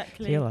photos.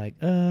 Exactly. So you're like,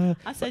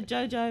 I said,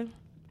 Jojo,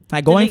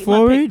 like going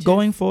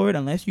forward,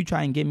 unless you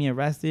try and get me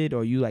arrested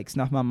or you like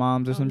snuff my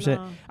moms or some shit,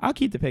 I'll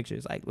keep the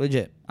pictures. Like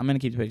legit, I'm gonna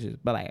keep the pictures.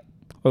 But like,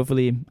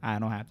 hopefully I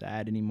don't have to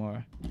add any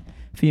more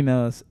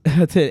females to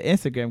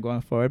Instagram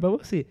going forward. But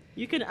we'll see.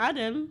 You can add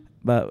them.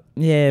 But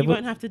yeah, you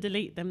won't have to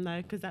delete them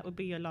though, because that would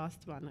be your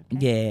last one.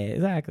 Okay? Yeah,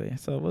 exactly.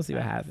 So we'll see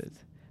what happens.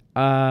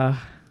 And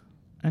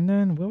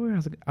then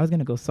I was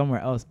gonna go somewhere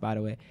else, by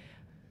the way.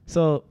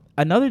 So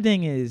another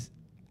thing is,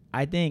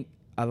 I think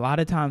a lot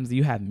of times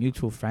you have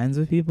mutual friends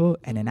with people,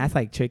 and then that's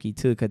like tricky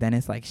too, because then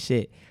it's like,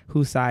 shit,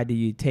 whose side do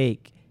you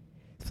take?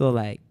 So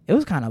like, it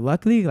was kind of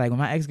luckily, like when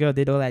my ex-girl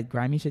did all that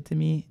grimy shit to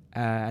me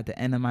at the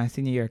end of my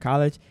senior year of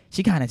college,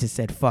 she kind of just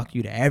said fuck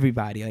you to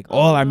everybody, like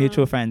all our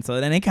mutual friends.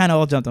 So then they kind of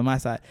all jumped on my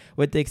side,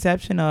 with the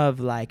exception of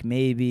like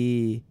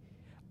maybe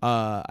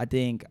I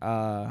think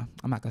I'm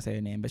not gonna say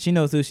her name, but she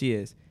knows who she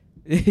is.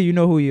 You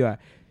know who you are.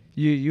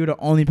 You're the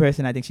only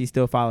person I think she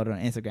still followed on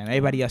Instagram.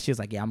 Everybody else, she was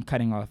like, yeah, I'm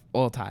cutting off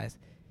all ties.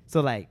 So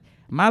like,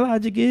 my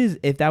logic is,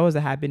 if that was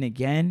to happen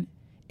again,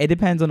 it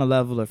depends on the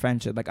level of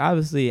friendship. Like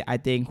obviously, I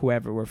think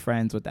whoever were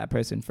friends with that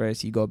person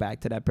first, you go back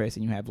to that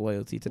person, you have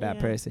loyalty to that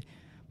person.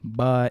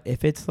 But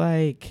if it's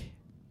like,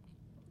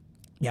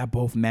 yeah,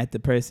 both met the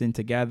person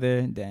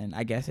together, then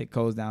I guess it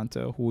goes down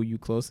to who you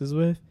closest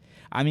with.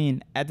 I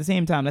mean, at the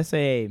same time, let's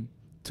say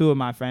 2 of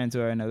my friends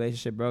who are in a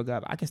relationship broke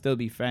up, I can still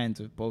be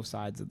friends with both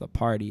sides of the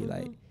party.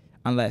 Like,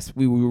 unless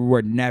we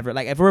were never,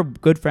 like, if we're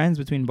good friends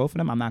between both of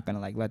them, I'm not going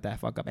to like let that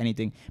fuck up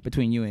anything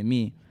between you and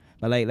me.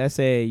 But like, let's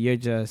say you're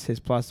just his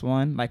plus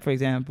one. Like, for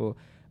example,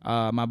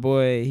 my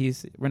boy,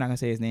 we're not going to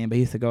say his name, but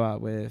he used to go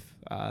out with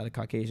the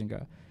Caucasian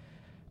girl.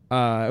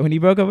 When he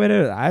broke up with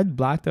her, I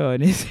blocked her on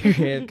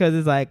Instagram because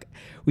it's like,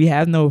 we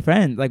have no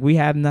friends. Like, we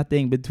have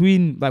nothing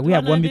between, like, we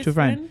have one mutual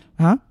friend.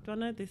 Huh? Do I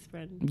know this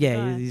friend?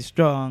 Yeah, he's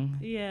strong.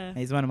 Yeah.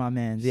 He's one of my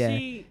mans.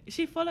 Yeah.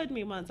 She followed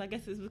me once. I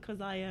guess it's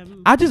because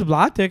I just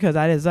blocked her because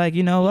I was like,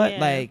 you know what? Yeah.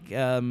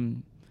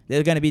 Like,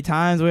 there's going to be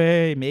times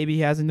where maybe he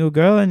has a new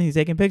girl and he's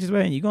taking pictures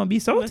with her and you're going to be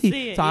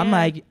salty. So I'm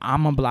like,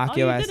 I'm going to block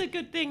your ass. You did a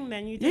good thing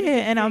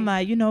then. I'm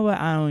like, you know what?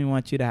 I don't even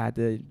want you to have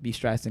to be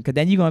stressing, because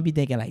then you're going to be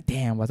thinking like,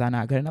 damn, was I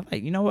not good enough?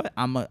 Like, you know what?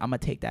 I'm going to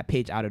take that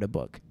page out of the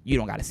book. You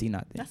don't got to see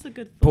nothing. That's a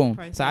good boom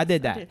process. So I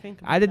did that.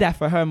 I did that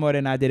for her more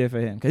than I did it for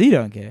him, because he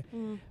don't care.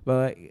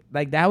 But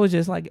like, that was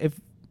just like,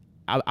 if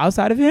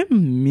outside of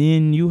him, me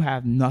and you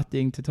have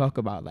nothing to talk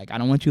about. Like, I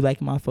don't want you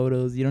liking my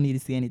photos. You don't need to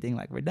see anything.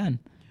 Like, we're done.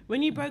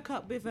 When you broke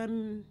up with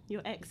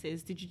your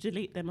exes, did you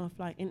delete them off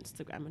like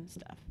Instagram and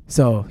stuff?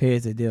 So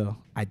here's the deal.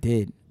 I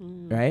did,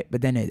 right?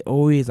 But then it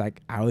always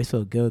like, I always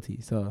feel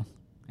guilty. So,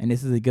 and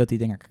this is a guilty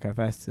thing I could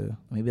confess to.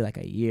 Maybe like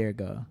a year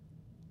ago,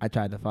 I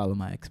tried to follow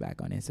my ex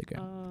back on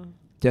Instagram,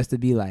 just to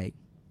be like,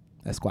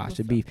 let's squash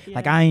the beef. Yeah.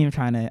 Like, I'm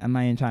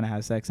not even trying to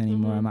have sex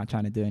anymore. I'm not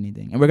trying to do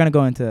anything. And we're gonna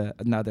go into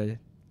another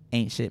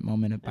ain't shit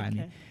moment by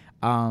me.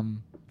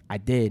 I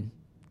did,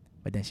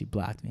 but then she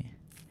blocked me.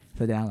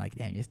 So then I'm like,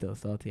 damn, you're still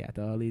salty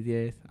after all these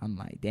years? I'm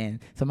like, damn.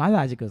 So my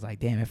logic was like,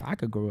 damn, if I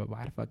could grow up,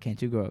 why the fuck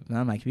can't you grow up? And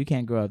I'm like, if you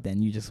can't grow up,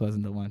 then you just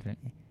wasn't the one for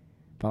me.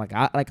 But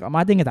like,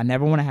 my thing is, I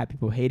never want to have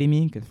people hating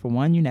me, because for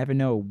one, you never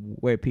know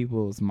where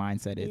people's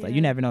mindset is. Like,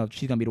 you never know if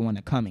she's gonna be the one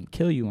to come and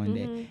kill you one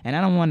day. And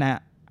I don't want to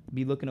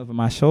be looking over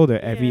my shoulder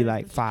every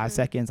like 5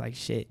 seconds, like,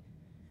 shit,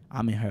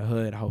 I'm in her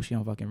hood. I hope she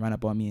don't fucking run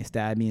up on me and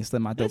stab me and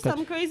slit my throat. There's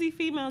some crazy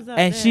females out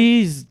and there.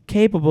 she's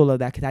capable of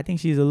that, because I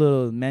think she's a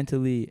little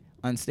mentally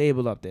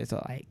unstable up there.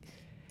 So like,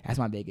 That's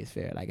my biggest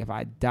fear. Like, if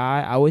I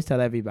die, I always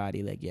tell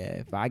everybody, like, yeah,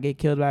 if I get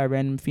killed by a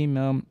random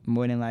female,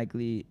 more than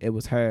likely it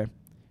was her.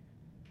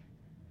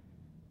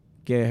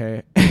 Get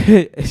her.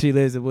 She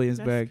lives in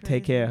Williamsburg.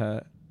 Take care of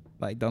her.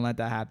 Like, don't let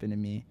that happen to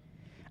me.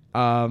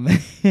 I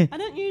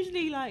don't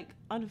usually like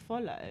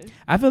unfollow.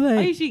 I feel like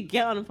I usually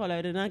get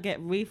unfollowed and I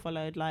get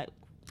refollowed. Like,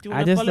 do you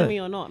want to follow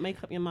me or not?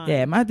 Make up your mind.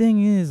 Yeah, my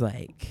thing is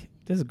like,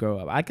 just grow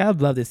up. Like, I'd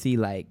love to see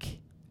like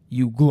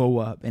you glow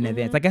up in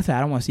advance. Like I said,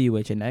 I don't want to see you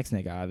with your next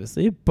nigga,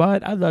 obviously,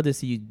 but I'd love to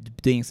see you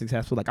being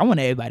successful. Like, I want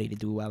everybody to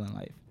do well in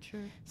life.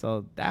 True.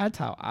 So that's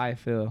how I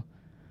feel.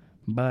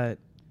 But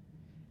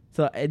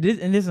so this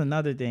is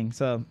another thing.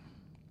 So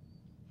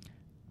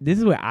this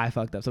is where I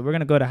fucked up. So we're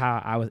gonna go to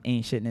how I was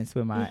ain't shitness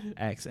with my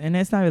ex, and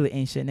it's not really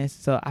ain't shitness.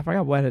 So I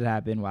forgot what had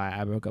happened, why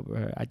I broke up with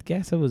her. I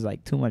guess it was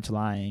like too much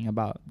lying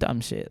about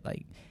dumb shit,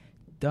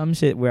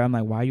 where I'm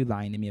like, why are you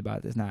lying to me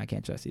about this? Now I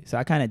can't trust you. So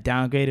I kind of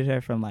downgraded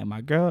her from like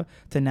my girl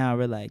to now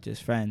we're like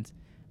just friends.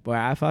 But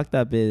where I fucked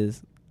up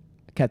is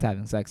I kept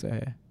having sex with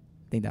her.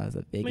 I think that was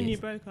the biggest. When you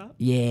broke up?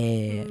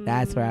 Yeah,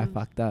 that's where I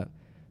fucked up.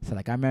 So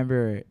like I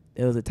remember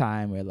it was a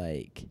time where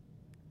like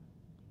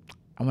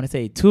I want to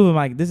say two of them,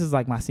 like, this is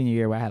like my senior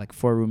year where I had like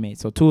 4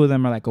 roommates. So 2 of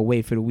them are like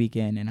away for the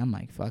weekend. And I'm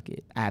like, fuck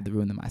it. I had the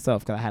room to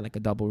myself because I had like a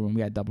double room. We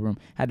had a double room.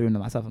 I had the room to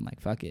myself. I'm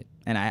like, fuck it.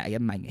 And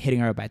I'm like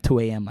hitting her up at 2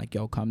 a.m. like,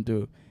 yo, come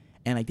through.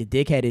 And like the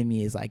dickhead in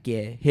me is like,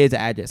 yeah, here's the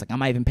address. Like, I'm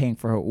not even paying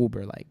for her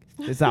Uber. Like,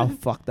 this is how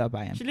fucked up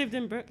I am. She lived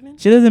in Brooklyn?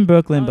 She lives in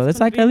Brooklyn, but it's it's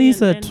like at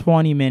least a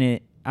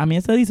 20-minute. I mean,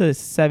 it's at least a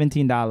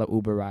 $17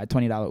 Uber ride,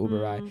 $20 Uber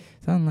ride.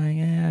 So I'm like,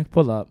 yeah,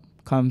 pull up,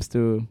 comes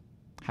through,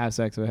 have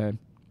sex with her.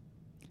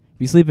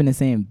 We sleep in the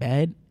same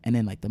bed. And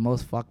then, like, the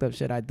most fucked up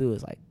shit I do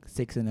is, like,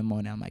 6 in the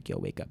morning. I'm like, yo,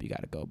 wake up. You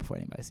got to go before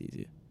anybody sees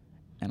you.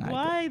 And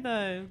why,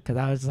 though? Because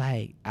I was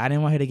like, I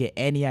didn't want her to get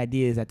any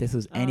ideas that this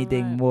was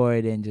anything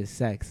more than just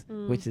sex.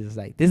 Which is,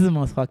 like, this is the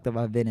most fucked up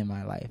I've been in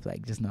my life.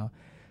 Like, just know.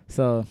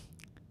 So,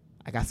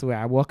 like, I swear,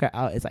 I walk her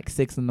out. It's, like,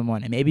 6 in the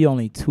morning. Maybe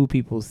only 2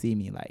 people see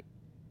me, like,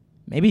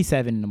 maybe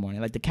 7 in the morning.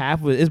 Like, the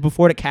calf it's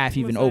before the calf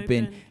even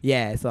opened.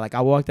 Yeah, so, like,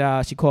 I walked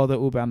out. She called the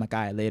Uber. I'm like,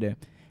 all right, later.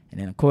 And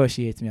then, of course,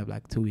 she hits me up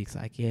like 2 weeks,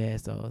 like, yeah,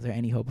 so is there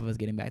any hope of us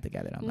getting back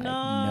together? And I'm like,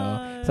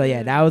 no. So,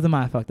 yeah, that was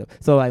my fucked up.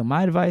 So, like,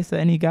 my advice to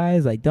any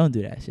guys, like, don't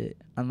do that shit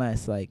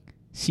unless, like,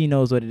 she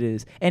knows what it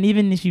is. And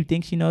even if you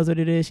think she knows what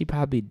it is, she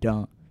probably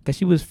don't. Because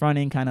she was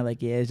fronting kind of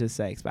like, yeah, it's just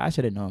sex. But I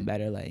should have known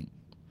better, like.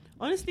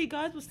 Honestly,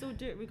 guys will still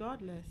do it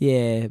regardless.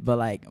 Yeah, but,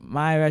 like,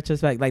 my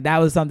retrospect, like, that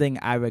was something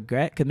I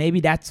regret. Because maybe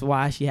that's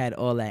why she had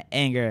all that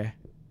anger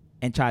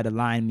and tried to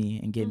line me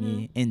and get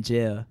me in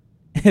jail.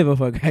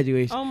 Before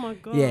graduation. Oh my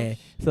gosh. Yeah.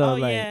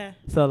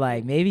 So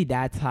like maybe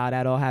that's how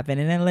that all happened.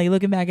 And then like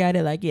looking back at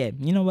it, like, yeah,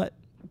 you know what?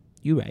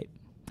 You right.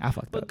 I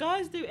fucked up. But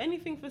guys do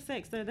anything for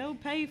sex though. They'll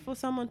pay for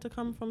someone to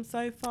come from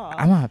so far.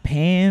 I'm not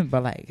paying,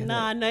 but like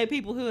I know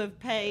people who have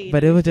paid.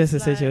 But it was just a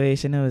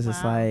situation. It was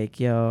just like,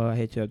 yo, I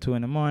hit you up 2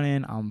 in the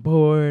morning. I'm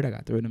bored. I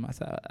got through to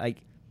myself. Like,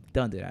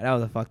 don't do that. That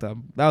was a fucked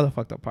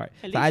up part.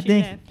 At so least I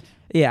think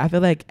I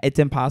feel like it's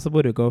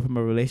impossible to go from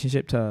a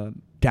relationship to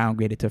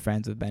downgrade it to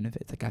friends with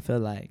benefits. Like, I feel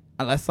like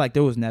unless like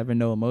there was never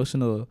no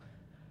emotional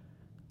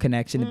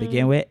connection to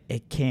begin with,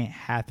 it can't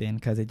happen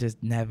because it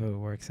just never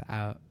works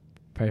out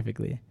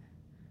perfectly.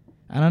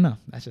 I don't know.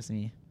 That's just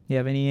me. You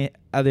have any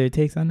other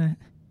takes on that?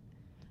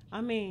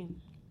 I mean,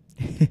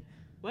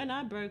 when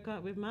I broke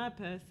up with my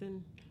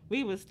person,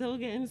 we were still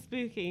getting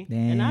spooky.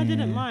 Damn. And I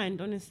didn't mind,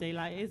 honestly.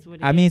 Like, it's what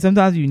it is. I mean,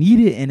 sometimes you need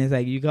it, and it's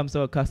like you become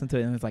so accustomed to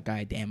it, and it's like, all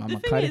right, damn, I'm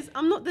going to cut it. The thing is,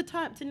 I'm not the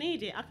type to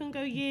need it. I can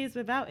go years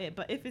without it,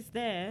 but if it's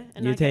there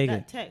and I get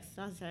that text,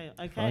 I say,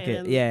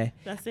 okay, yeah,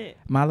 that's it.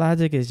 My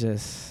logic is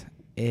just,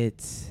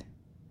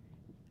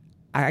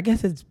 I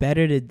guess it's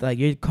better to, like,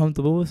 you're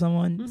comfortable with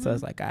someone, so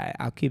it's like,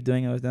 I'll keep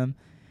doing it with them,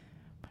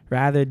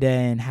 rather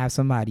than have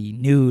somebody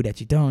new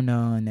that you don't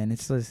know, and then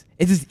it's just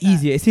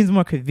easier. It seems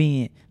more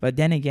convenient, but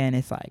then again,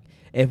 it's like,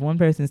 if one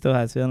person still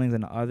has feelings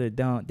and the other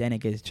don't, then it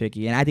gets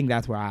tricky. And I think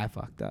that's where I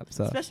fucked up.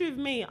 So especially with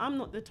me, I'm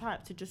not the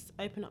type to just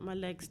open up my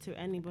legs to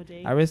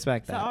anybody. I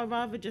respect that. So I'd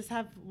rather just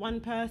have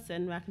one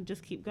person where I can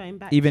just keep going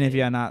back even if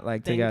you're not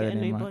like together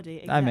anymore.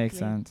 Exactly. That makes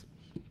sense.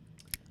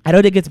 I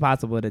don't think it's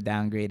possible to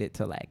downgrade it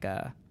to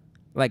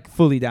like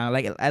fully down.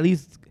 Like, at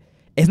least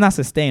it's not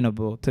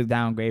sustainable to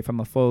downgrade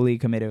from a fully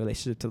committed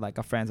relationship to like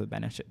a friends with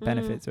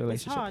benefits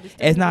relationship.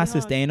 It's not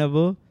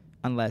sustainable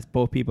unless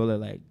both people are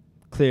like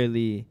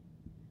clearly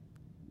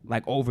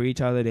like over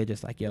each other. They're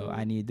just like, yo,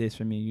 I need this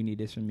from you, you need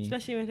this from me.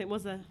 Especially if it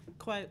was a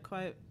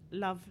quote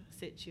love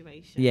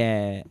situation.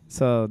 Yeah.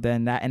 So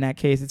then in that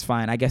case, it's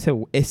fine. I guess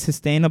it's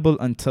sustainable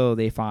until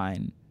they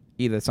find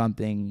either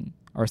something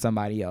or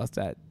somebody else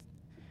that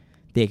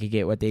they could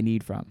get what they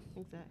need from.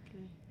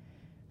 Exactly.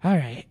 All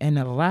right. And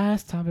the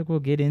last topic we'll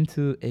get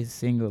into is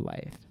single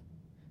life.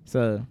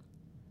 So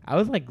I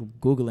was like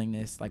Googling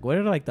this, like, what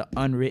are like the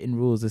unwritten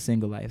rules of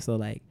single life? So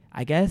like,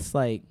 I guess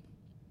like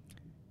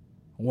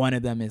one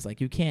of them is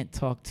like, you can't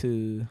talk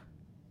to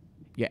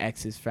your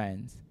ex's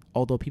friends,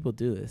 although people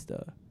do this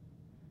though.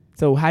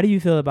 So how do you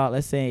feel about,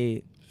 let's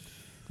say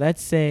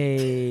let's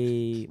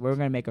say we're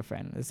gonna make a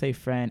friend. Let's say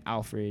friend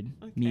Alfred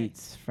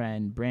meets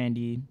friend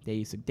Brandy. They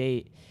used to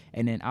date,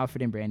 and then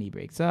Alfred and Brandy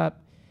breaks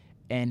up,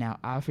 and now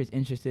Alfred's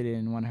interested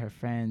in one of her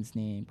friends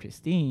named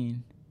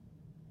Christine,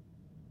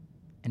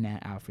 and then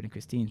Alfred and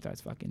Christine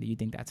starts fucking. Do you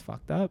think that's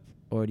fucked up,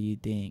 or do you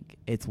think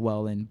it's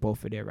well in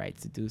both of their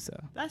rights to do so?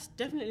 That's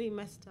definitely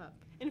messed up.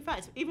 In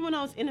fact, even when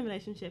I was in a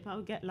relationship, I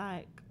would get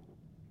like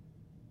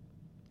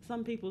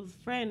some people's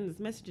friends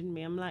messaging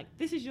me. I'm like,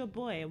 this is your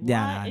boy.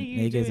 Why are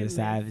you niggas doing are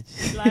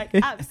savage. Like,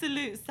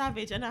 absolute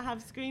savage. And I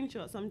have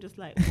screenshots. I'm just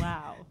like,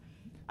 wow.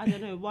 I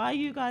don't know why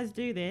you guys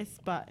do this,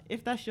 but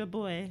if that's your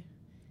boy,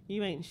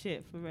 you ain't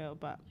shit for real.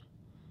 But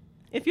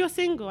if you're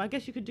single, I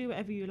guess you could do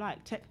whatever you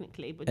like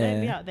technically, but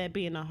don't be out there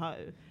being a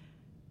hoe.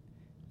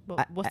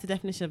 But what's the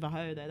definition of a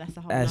hoe though? That's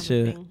a whole other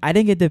thing. I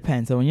think it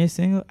depends. So when you're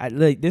single,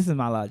 this is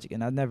my logic,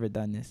 and I've never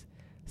done this.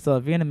 So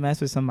if you're gonna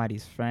mess with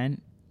somebody's friend,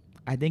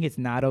 I think it's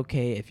not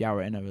okay if y'all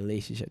were in a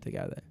relationship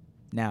together.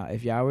 Now,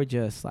 if y'all were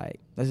just like,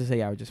 let's just say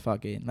y'all were just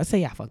fucking, let's say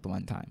y'all fucked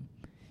one time,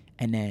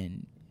 and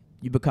then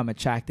you become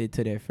attracted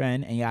to their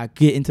friend and y'all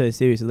get into a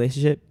serious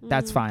relationship,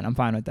 that's fine. I'm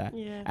fine with that.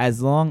 Yeah.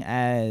 As long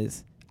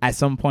as at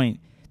some point,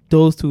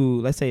 those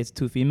two, let's say it's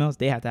two females,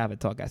 they have to have a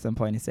talk at some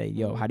point and say,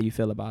 yo, how do you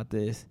feel about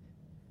this?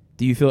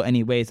 Do you feel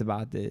any ways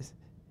about this?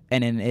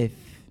 And then if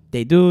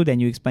they do, then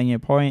you explain your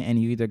point and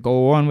you either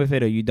go on with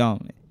it or you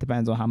don't. It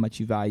depends on how much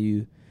you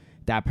value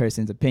that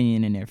person's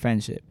opinion and their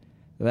friendship.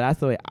 But that's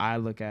the way I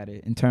look at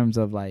it in terms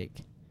of like,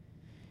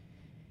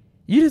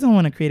 you just don't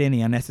want to create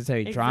any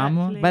unnecessary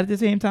drama. But at the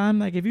same time,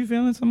 like if you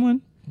feeling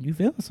someone, you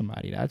feeling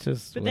somebody. That's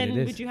just but what then it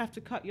is. would you have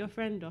to cut your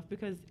friend off?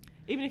 Because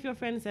even if your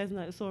friend says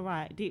no, it's all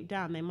right, deep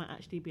down they might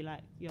actually be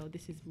like, yo,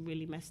 this is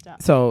really messed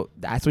up. So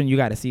that's when you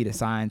got to see the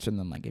signs from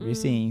them. Like if you're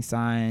seeing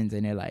signs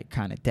and they're like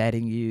kind of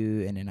deading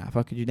you and they're not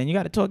fucking you, then you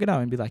got to talk it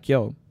out and be like,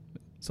 yo,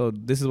 so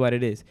this is what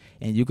it is.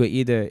 And you could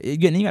either,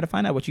 again, you got to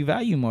find out what you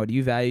value more. Do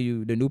you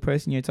value the new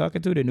person you're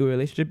talking to, the new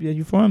relationship that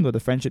you formed, or the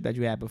friendship that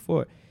you had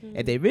before?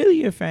 If they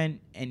really your friend,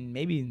 and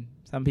maybe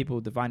some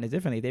people define it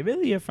differently, if they're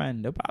really your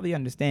friend, they'll probably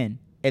understand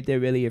if they're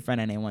really your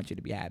friend and they want you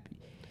to be happy.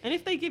 And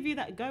if they give you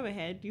that go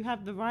ahead, you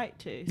have the right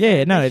to. So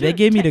yeah, no, if they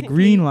give me the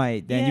green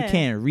light, then you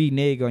can't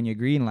renege on your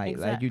green light.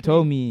 Exactly. Like you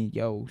told me,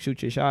 yo,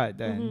 shoot your shot,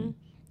 then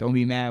don't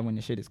be mad when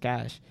the shit is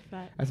cash.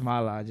 Right. That's my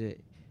logic.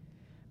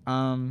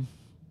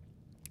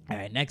 All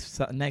right, next,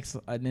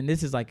 and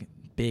this is like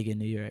big in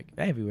New York,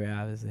 everywhere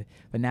obviously.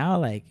 But now,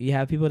 like, you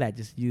have people that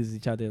just use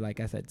each other, like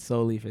I said,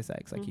 solely for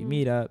sex. Like you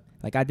meet up.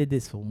 Like I did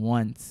this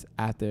once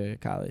after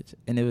college,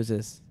 and it was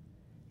just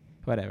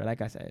whatever.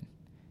 Like I said,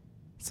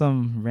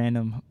 some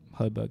random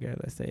hood booger.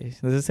 Let's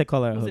just say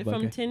call her a hood booger. Was it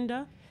from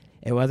Tinder?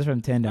 It wasn't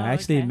from Tinder. I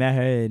actually met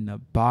her in a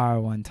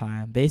bar one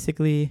time.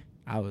 Basically,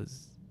 I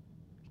was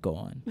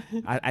gone.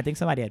 I think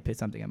somebody had put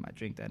something in my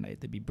drink that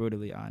night, to be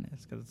brutally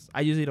honest, because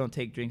I usually don't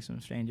take drinks from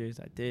strangers.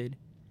 I did,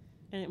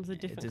 and it was a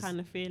different kind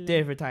of feeling.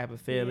 Different type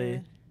of feeling. Yeah.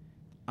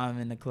 I'm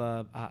in the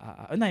club.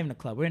 Not even a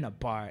club. We're in a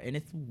bar, and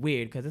it's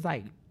weird because it's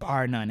like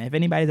bar none. If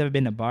anybody's ever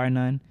been to bar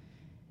none,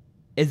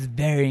 it's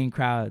varying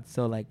crowds.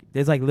 So like,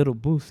 there's like little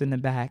booths in the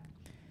back,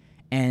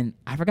 and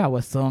I forgot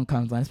what song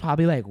comes on. It's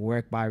probably like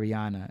 "Work" by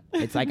Rihanna.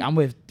 It's like I'm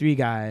with three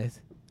guys.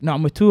 No,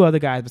 I'm with two other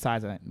guys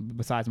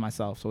besides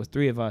myself. So it's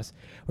three of us.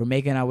 We're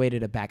making our way to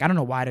the back. I don't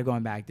know why they're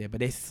going back there, but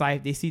they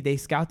scout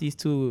these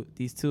two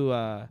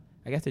I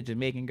guess they're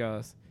Jamaican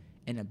girls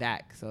in the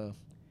back. So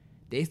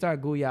they start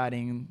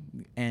gooyarding,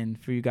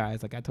 and for you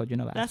guys, like I told you,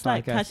 that's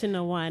like catching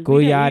a wine.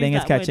 Gooyarding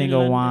is catching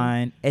a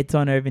wine. It's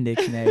on Urban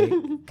Dictionary.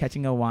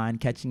 Catching a wine,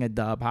 catching a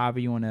dub, however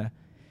you want to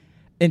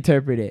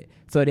interpret it.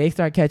 So they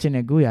start catching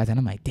their gooyards, and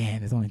I'm like, damn,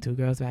 there's only two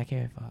girls back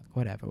here. Fuck,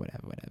 whatever.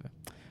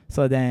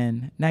 So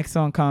then next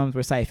song comes,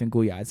 we're siphoning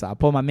gooyard. So I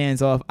pull my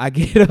mans off, I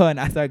get on,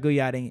 I start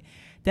gooyarding.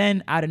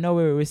 Then out of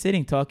nowhere, we're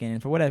sitting talking,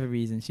 and for whatever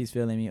reason, she's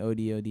feeling me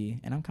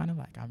OD. And I'm kind of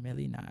like, I'm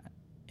really not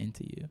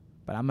into you.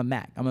 But I'm a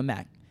Mac.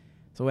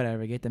 So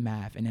whatever, get the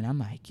math. And then I'm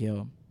like,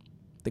 yo,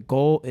 the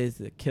goal is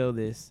to kill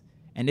this.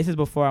 And this is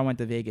before I went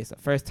to Vegas the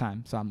first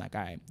time. So I'm like,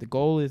 all right, the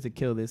goal is to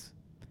kill this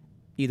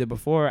either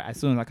before, as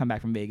soon as I come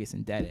back from Vegas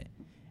and dead it.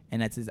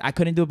 And that's I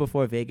couldn't do it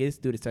before Vegas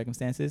due to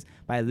circumstances,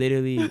 but I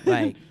literally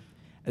like,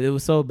 it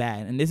was so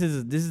bad. And this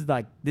is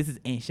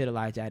ain't shit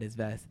Elijah at his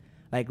best.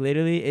 Like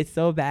literally, it's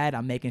so bad.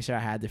 I'm making sure I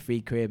had the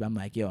free crib. I'm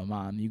like, yo,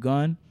 mom, you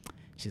gone?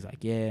 She's like,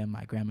 yeah.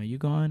 My grandma, you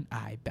gone?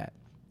 I bet.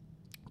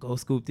 Go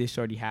scoop this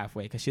shorty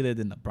halfway, because she lived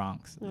in the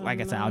Bronx. I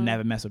said, I'll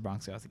never mess with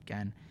Bronx girls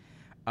again.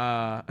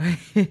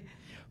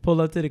 Pull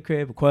up to the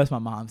crib. Of course, my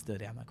mom's still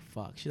there. I'm like,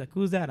 fuck. She's like,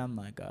 who's that? I'm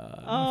like,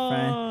 my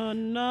friend. Oh,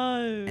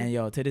 no. And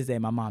yo, to this day,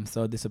 my mom's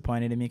so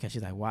disappointed in me, because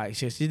she's like, why?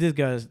 She this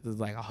girl is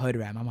like a hood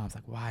rat. My mom's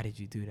like, why did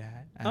you do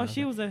that? And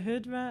she was a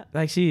hood rat?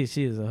 Like, she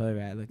was a hood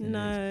rat. Looking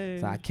at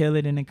this. So I kill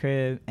it in the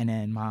crib, and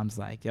then mom's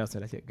like, yo, so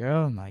that's your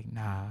girl? I'm like,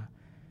 nah.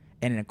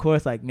 And then, of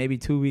course, like maybe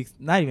 2 weeks,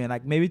 not even,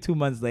 like maybe 2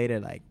 months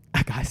later, like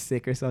I got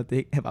sick or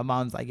something, and my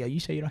mom's like, yo, you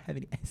sure you don't have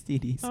any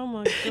STDs? Oh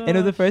my god. And it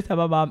was the first time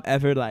my mom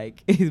ever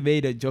like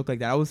made a joke like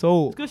that. I was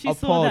so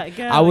appalled.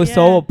 I was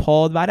so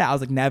appalled by that. I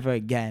was like, never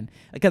again.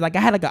 Because like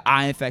I had like an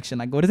eye infection.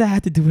 Like, what does that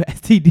have to do with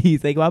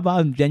STDs? Like my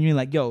mom genuinely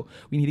like, yo,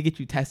 we need to get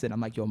you tested. I'm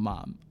like, yo,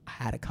 mom, I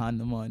had a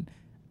condom on.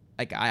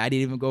 Like I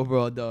didn't even go for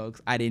all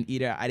dogs. I didn't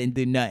eat her. I didn't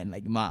do nothing.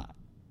 Like, mom.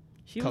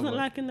 She wasn't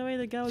liking the way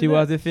the girl She looked.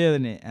 wasn't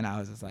feeling it. And I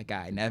was just like, all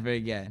right, never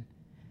again.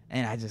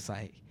 And I just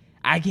like,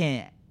 I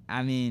can't.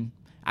 I mean,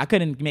 I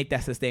couldn't make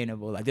that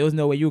sustainable. Like, there was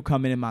no way you were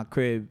coming in my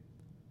crib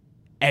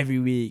every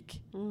week.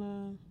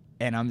 No.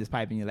 And I'm just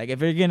piping you. Like,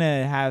 if you're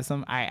gonna have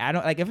some, I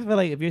don't like. If I feel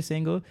like if you're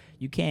single,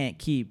 you can't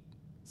keep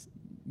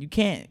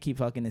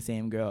fucking the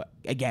same girl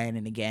again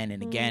and again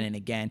and again and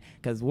again.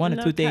 Because one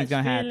or two things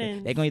gonna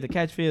happen. They're gonna either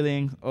catch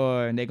feelings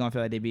or they're gonna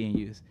feel like they're being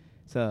used.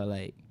 So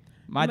like,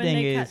 my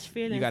thing is,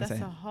 you gotta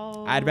say,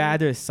 I'd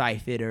rather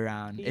scythe it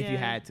around if you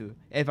had to.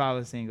 If I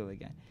was single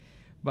again.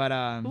 But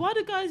why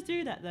do guys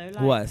do that though?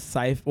 Like, what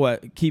scythe?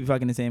 What, keep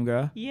fucking the same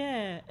girl?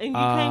 Yeah, and you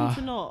claim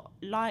to not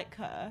like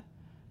her,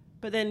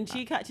 but then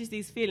she catches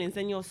these feelings,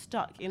 then you're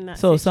stuck in that.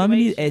 So situation. some of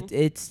these,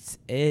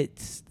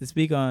 it's to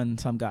speak on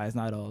some guys,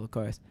 not all, of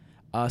course.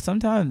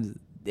 Sometimes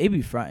they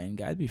be fronting,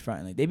 guys be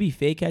fronting, like they be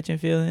fake catching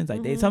feelings.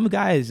 Like some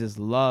guys just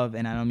love,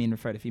 and I don't mean to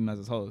refer to females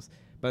as hoes,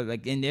 but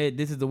like in there,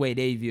 this is the way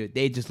they view it.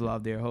 They just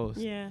love their hoes.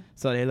 Yeah.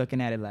 So they're looking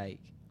at it like,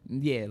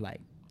 yeah,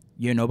 like.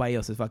 You're nobody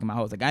else is fucking my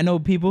host. Like, I know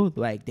people,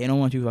 like, they don't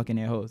want you fucking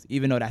their host,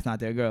 even though that's not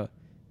their girl.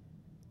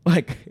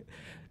 Like,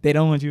 they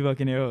don't want you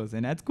fucking their host,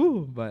 and that's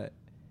cool. But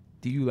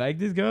do you like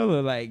this girl,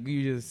 or, like,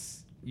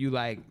 you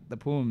like the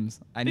pooms?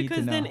 I need to know.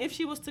 Because then if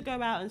she was to go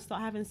out and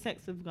start having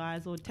sex with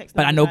guys or texting,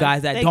 but I know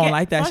guys that don't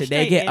like that shit.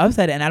 They get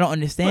upset, and I don't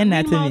understand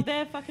that to me.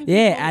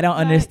 Yeah, I don't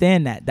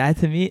understand that. That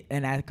to me,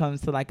 and that comes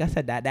to, like I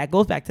said, that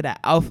goes back to that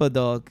alpha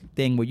dog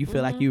thing where you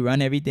feel like you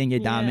run everything, you're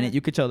dominant,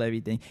 you control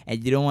everything,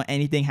 and you don't want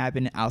anything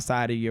happening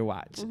outside of your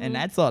watch. And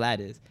that's all that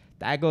is.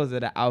 That goes to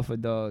the alpha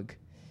dog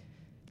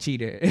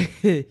cheater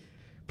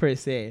per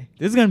se.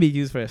 This is gonna be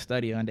used for a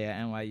study one day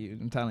at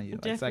NYU. I'm telling you,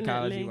 like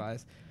psychology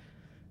wise.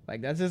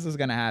 Like, that's just what's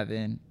going to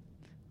happen.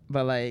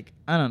 But, like,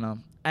 I don't know.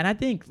 And I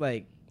think,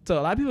 like, so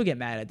a lot of people get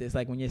mad at this.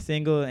 Like, when you're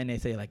single and they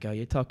say, like, yo,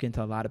 you're talking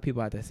to a lot of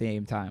people at the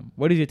same time.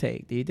 What is your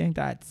take? Do you think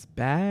that's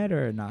bad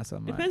or not so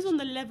much? Depends on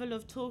the level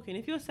of talking.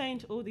 If you're saying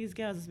to all these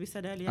girls, as we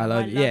said earlier, I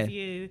love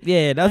you.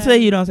 Yeah, let's say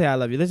you don't say I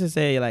love you. Let's just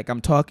say, like,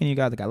 I'm talking to you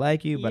guys like I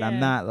like you, but I'm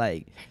not,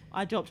 like.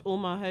 I dropped all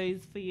my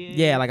hoes for you.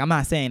 Yeah, like, I'm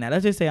not saying that.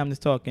 Let's just say I'm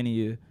just talking to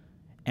you.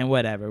 And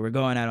whatever, we're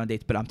going out on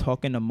dates, but I'm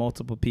talking to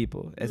multiple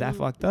people. Is that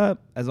fucked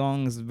up? As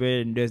long as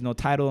there's no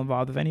title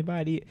involved with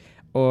anybody,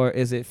 or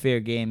is it fair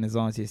game as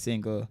long as you're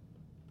single?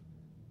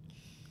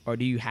 Or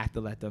do you have to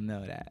let them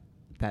know that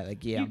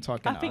like, yeah, I'm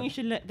talking? I think you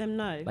should let them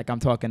know. Like, I'm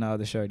talking to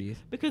other shorties.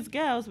 Because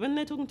girls, when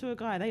they're talking to a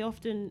guy, they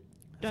often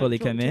don't fully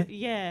commit.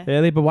 Yeah.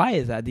 Really, but why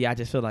is that? Do y'all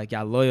just feel like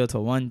y'all loyal to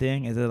one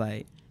thing? Is it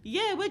like?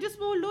 Yeah, we're just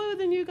more loyal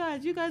than you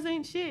guys. You guys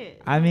ain't shit.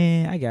 I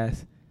mean, I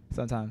guess.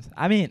 Sometimes.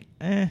 I mean,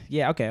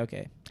 yeah,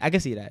 okay. I can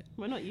see that.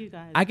 We're not you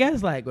guys. I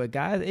guess, like, with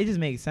guys, it just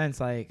makes sense.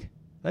 Like,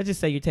 let's just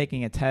say you're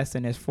taking a test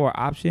and there's 4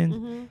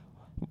 options.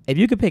 If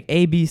you could pick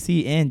A, B,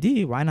 C, and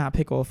D, why not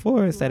pick all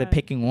 4 instead of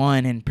picking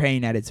one and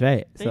praying that it's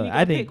right? Then so you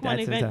I think pick one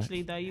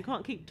eventually, though. You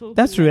can't keep talking.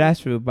 That's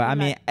true. But I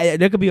mean,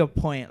 there could be a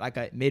point, like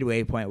a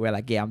midway point, where,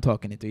 like, yeah, I'm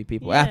talking to 3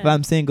 people. Yeah. If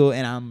I'm single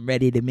and I'm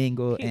ready to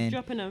mingle,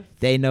 and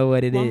they know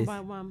what it is. One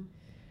by one.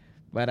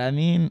 But I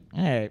mean,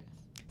 all right.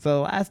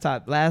 So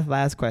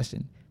last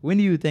question. When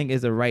do you think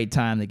is the right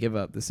time to give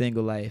up the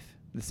single life?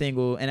 The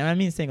single, and I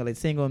mean single, like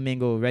single,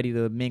 mingle, ready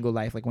to mingle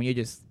life, like when you're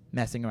just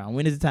messing around.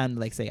 When is the time to,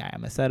 like, say, all right,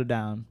 I'm going to settle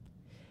down,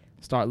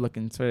 start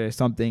looking for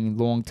something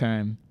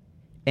long-term,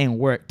 and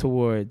work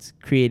towards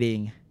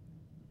creating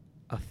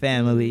a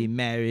family,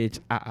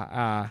 marriage,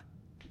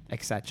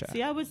 etc.?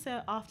 See, I would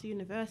say after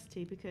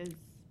university, because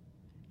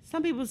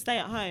some people stay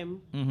at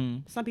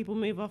home. Some people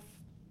move off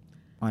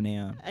on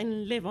their own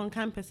and live on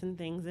campus and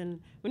things.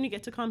 And when you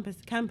get to campus,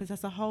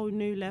 that's a whole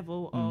new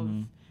level of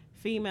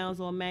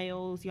females or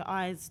males. Your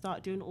eyes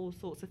start doing all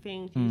sorts of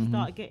things. You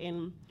start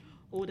getting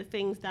all the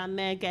things down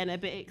there, getting a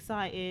bit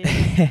excited.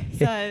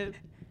 So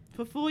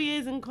for 4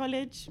 years in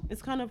college,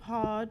 it's kind of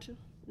hard,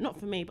 not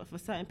for me, but for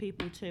certain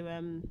people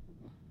to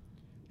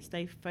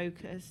stay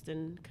focused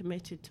and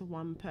committed to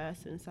one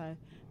person. So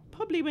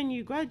probably when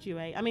you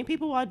graduate, I mean,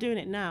 people are doing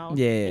it now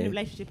in a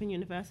relationship in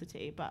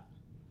university, but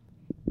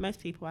most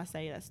people, I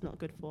say, that's not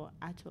good for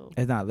at all.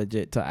 It's not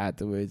legit till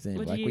afterwards. And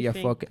what like, do when you you're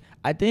focused,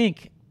 I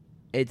think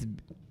at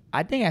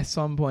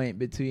some point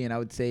between, I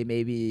would say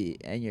maybe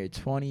in your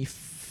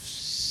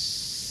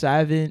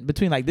 27,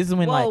 between, like, this is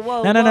when no,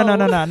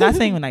 I'm not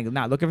saying when, like,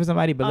 not looking for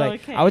somebody, but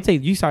like, I would say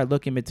you start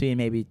looking between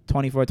maybe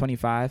 24,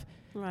 25.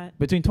 Right.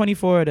 Between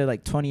 24 to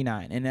like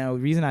 29. And the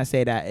reason I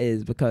say that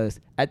is because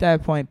at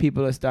that point,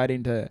 people are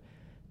starting to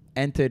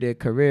enter their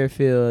career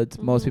fields.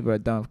 Most people are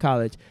done with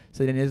college.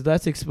 So then there's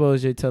less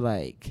exposure to,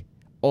 like,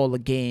 all the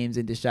games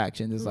and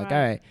distractions. It's like, all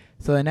right.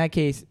 So in that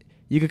case,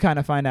 you could kind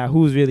of find out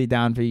who's really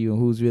down for you and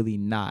who's really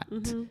not.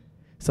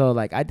 So,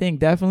 like, I think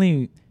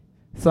definitely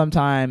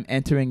sometime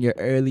entering your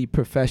early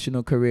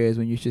professional careers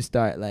when you should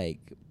start like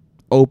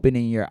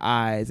opening your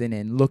eyes and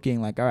then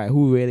looking like, all right,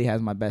 who really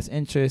has my best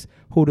interest?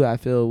 Who do I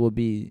feel will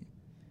be?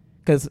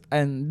 Because,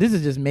 and this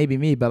is just maybe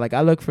me, but like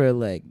I look for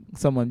like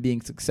someone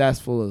being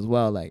successful as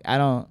well. Like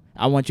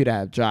I want you to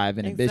have drive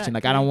and ambition.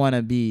 Like I don't want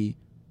to be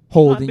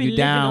holding you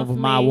down with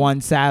my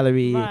one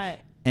salary. Right.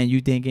 And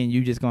you thinking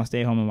you just gonna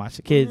stay home and watch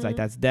the kids, like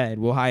that's dead.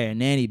 We'll hire a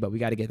nanny, but we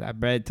got to get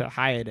that bread to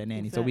hire the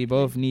nanny. So we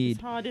both need.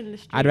 It's hard in the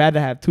street. I'd rather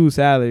have two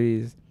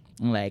salaries.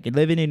 Like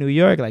living in New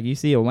York, like you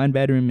see a 1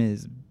 bedroom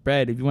is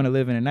bread. If you want to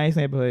live in a nice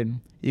neighborhood,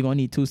 you're gonna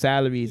need 2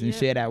 salaries and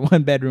share that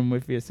 1 bedroom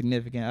with your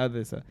significant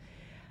other. So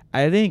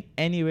I think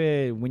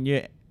anytime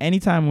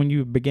when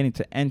you're beginning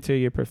to enter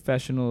your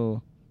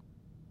professional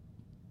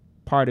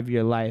part of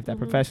your life, that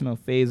professional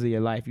phase of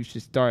your life, you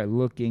should start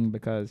looking,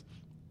 because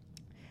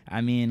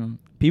I mean,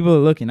 people are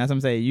looking. That's what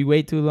I'm saying. You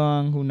wait too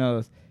long, who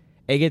knows?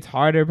 It gets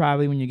harder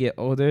probably when you get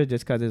older,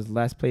 just because there's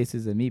less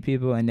places to meet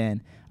people, and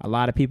then a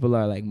lot of people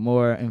are like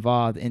more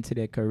involved into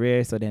their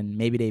career, so then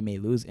maybe they may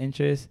lose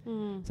interest.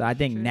 So I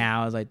think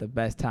now is like the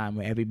best time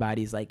where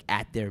everybody's like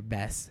at their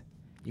best.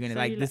 You're gonna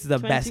like this is the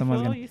best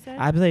someone's gonna.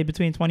 I'd say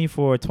between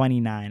 24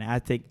 29. I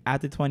think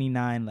after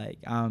 29, like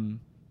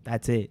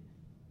that's it.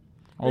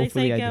 They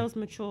say girls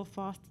mature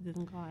faster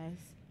than guys.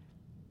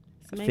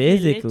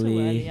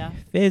 Physically,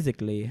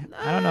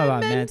 I don't know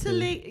about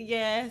mentally.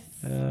 Yes.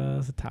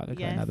 It's a topic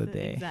for another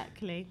day.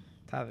 Exactly.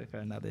 Topic for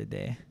another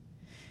day.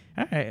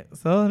 All right,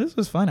 so this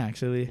was fun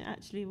actually. It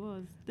actually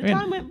was. The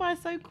time went by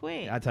so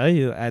quick. I tell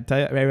you, I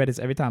read this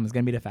every time. It's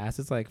gonna be the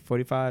fastest, like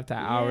 45 to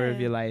an hour of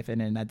your life, and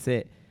then that's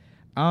it.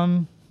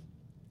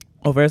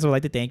 First, I'd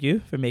like to thank you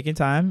for making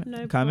time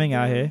coming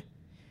out here.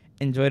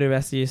 Enjoy the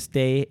rest of your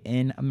stay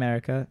in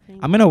America.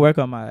 I'm gonna work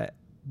on my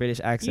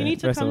British accent. You need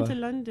to come to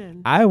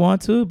London. I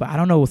want to, but I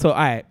don't know. So, all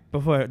right,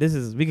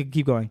 we could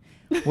keep going.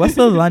 What's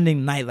the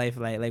London nightlife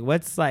like? Like,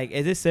 what's like?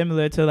 Is it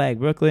similar to like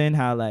Brooklyn?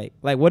 How like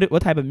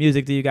what type of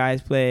music do you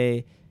guys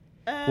play?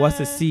 What's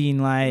the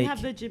scene like? We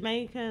have the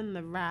Jamaican,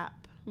 the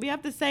rap. We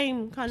have the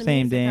same kind of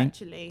music thing.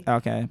 Actually.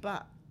 Okay.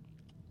 But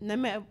no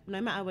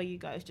matter where you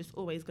go, it's just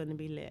always going to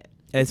be lit.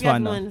 It's if you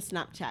fun have though. on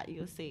Snapchat,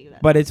 you'll see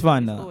that. But it's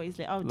fun though. Always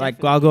lit. Oh,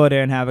 like I'll go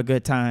there and have a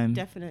good time.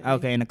 Definitely.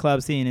 Okay, and the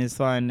club scene is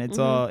fun. It's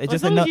all. It's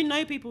just as long as you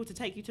know people to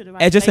take you to the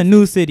right. It's just places. a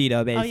new city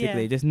though, basically. Oh,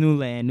 yeah. Just new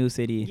land, new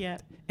city. Yeah.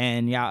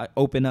 And y'all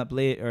open up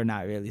late or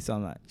not really so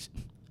much?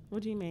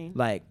 What do you mean?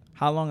 Like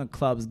how long are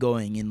clubs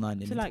going in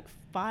London? To like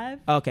 5.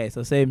 Okay,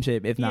 so same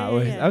shape, if not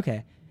worse. Yeah.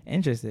 Okay,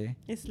 interesting.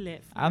 It's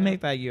lit. I'll make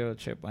that Euro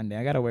trip one day.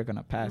 I gotta work on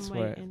a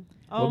passport.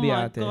 Oh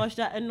my gosh,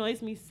 that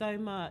annoys me so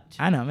much.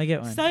 I know, I'm gonna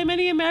get one. So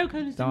many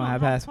Americans don't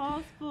have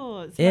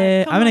passports.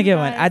 Yeah, I'm gonna get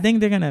one. I think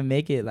they're gonna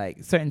make it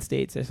like certain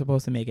states are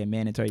supposed to make it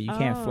mandatory. You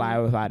can't fly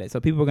without it. So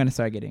people are gonna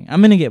start getting.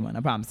 I'm gonna get one. I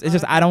promise. It's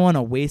just I don't want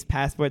to waste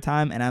passport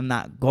time, and I'm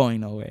not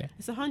going nowhere.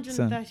 It's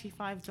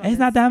 $135. It's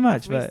not that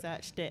much, but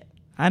researched it.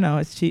 I know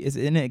it's cheap. It's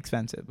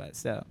inexpensive, but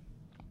still,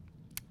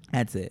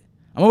 that's it.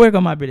 I'm gonna work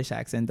on my British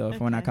accent though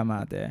for when I come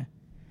out there,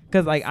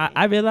 because like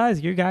I realize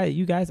you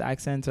guys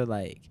accents are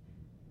like.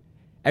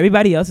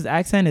 Everybody else's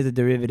accent is a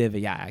derivative of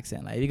your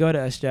accent. Like if you go to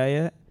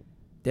Australia,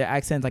 their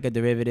accent's like a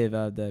derivative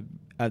of the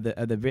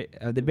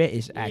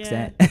British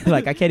accent.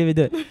 Like I can't even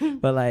do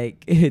it, but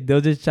like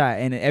they'll just try,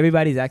 and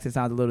everybody's accent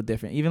sounds a little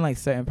different. Even like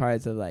certain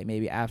parts of like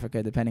maybe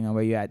Africa, depending on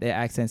where you're at, their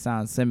accent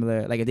sounds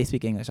similar. Like if they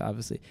speak English,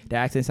 obviously, their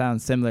accent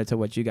sounds similar to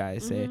what you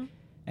guys say,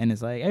 and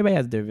it's like everybody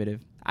has a derivative.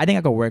 I think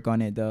I could work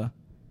on it though.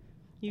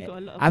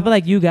 I feel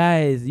like you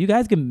guys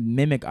can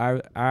mimic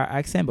our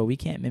accent, but we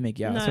can't mimic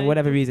y'all for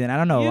whatever reason. I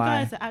don't know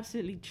why. You guys are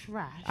absolutely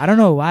trash. I don't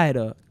know why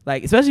though.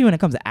 Like especially when it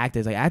comes to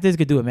actors, like actors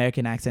could do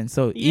American accents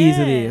so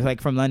easily. It's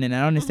like from London. I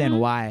don't understand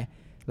why.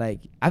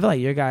 Like I feel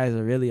like your guys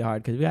are really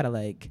hard because we gotta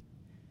like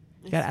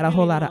add a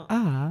whole lot of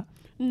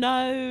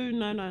No.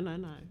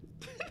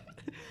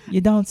 You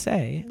don't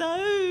say.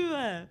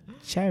 No.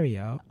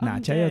 Cheerio. Nah,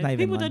 Cheerio's not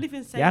even. People don't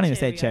even say. Yeah, I don't even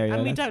say Cheerio.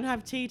 And we don't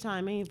have tea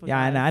time either. Yeah,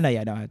 I know.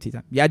 Yeah, I don't have tea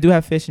time. Yeah, I do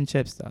have fish and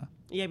chips though.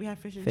 Yeah, we have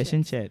fish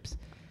and chips.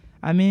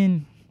 I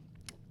mean,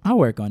 I'll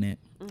work on it.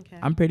 Okay.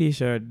 I'm pretty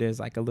sure there's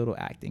like a little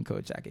acting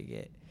coach I could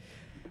get.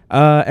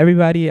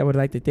 Everybody, I would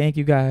like to thank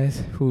you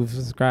guys who've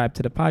subscribed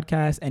to the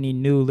podcast. Any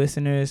new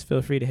listeners,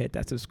 feel free to hit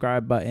that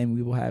subscribe button.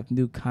 We will have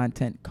new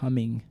content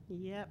coming.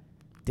 Yep.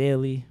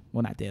 Daily.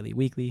 Well, not daily,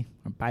 weekly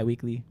or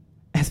bi-weekly.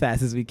 As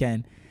fast as we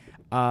can.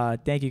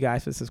 Thank you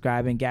guys for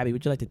subscribing. Gabby,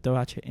 would you like to throw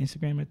out your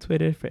Instagram or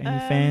Twitter for any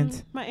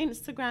fans? My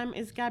Instagram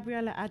is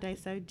Gabriella Ade,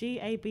 so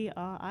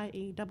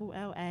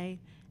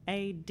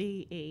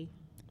GABRIELLAADE.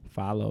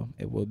 Follow.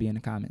 It will be in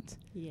the comments.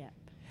 Yeah.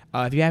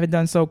 If you haven't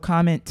done so,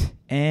 comment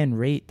and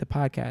rate the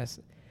podcast.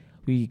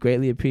 We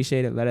greatly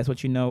appreciate it. Let us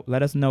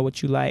know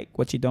what you like,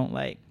 what you don't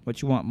like,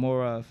 what you want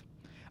more of.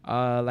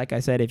 Like I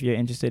said, if you're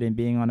interested in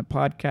being on a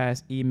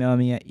podcast, email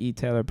me at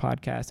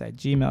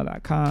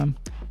etaylorpodcast@gmail.com.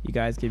 You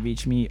guys can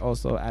reach me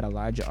also at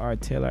Elijah R.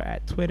 Taylor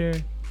at Twitter,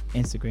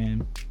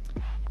 Instagram,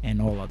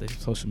 and all other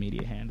social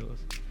media handles.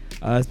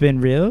 It's been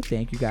real.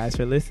 Thank you guys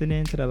for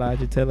listening to the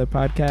Elijah Taylor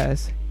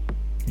podcast.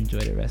 Enjoy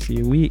the rest of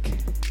your week.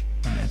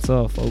 And that's That's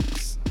all,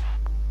 folks.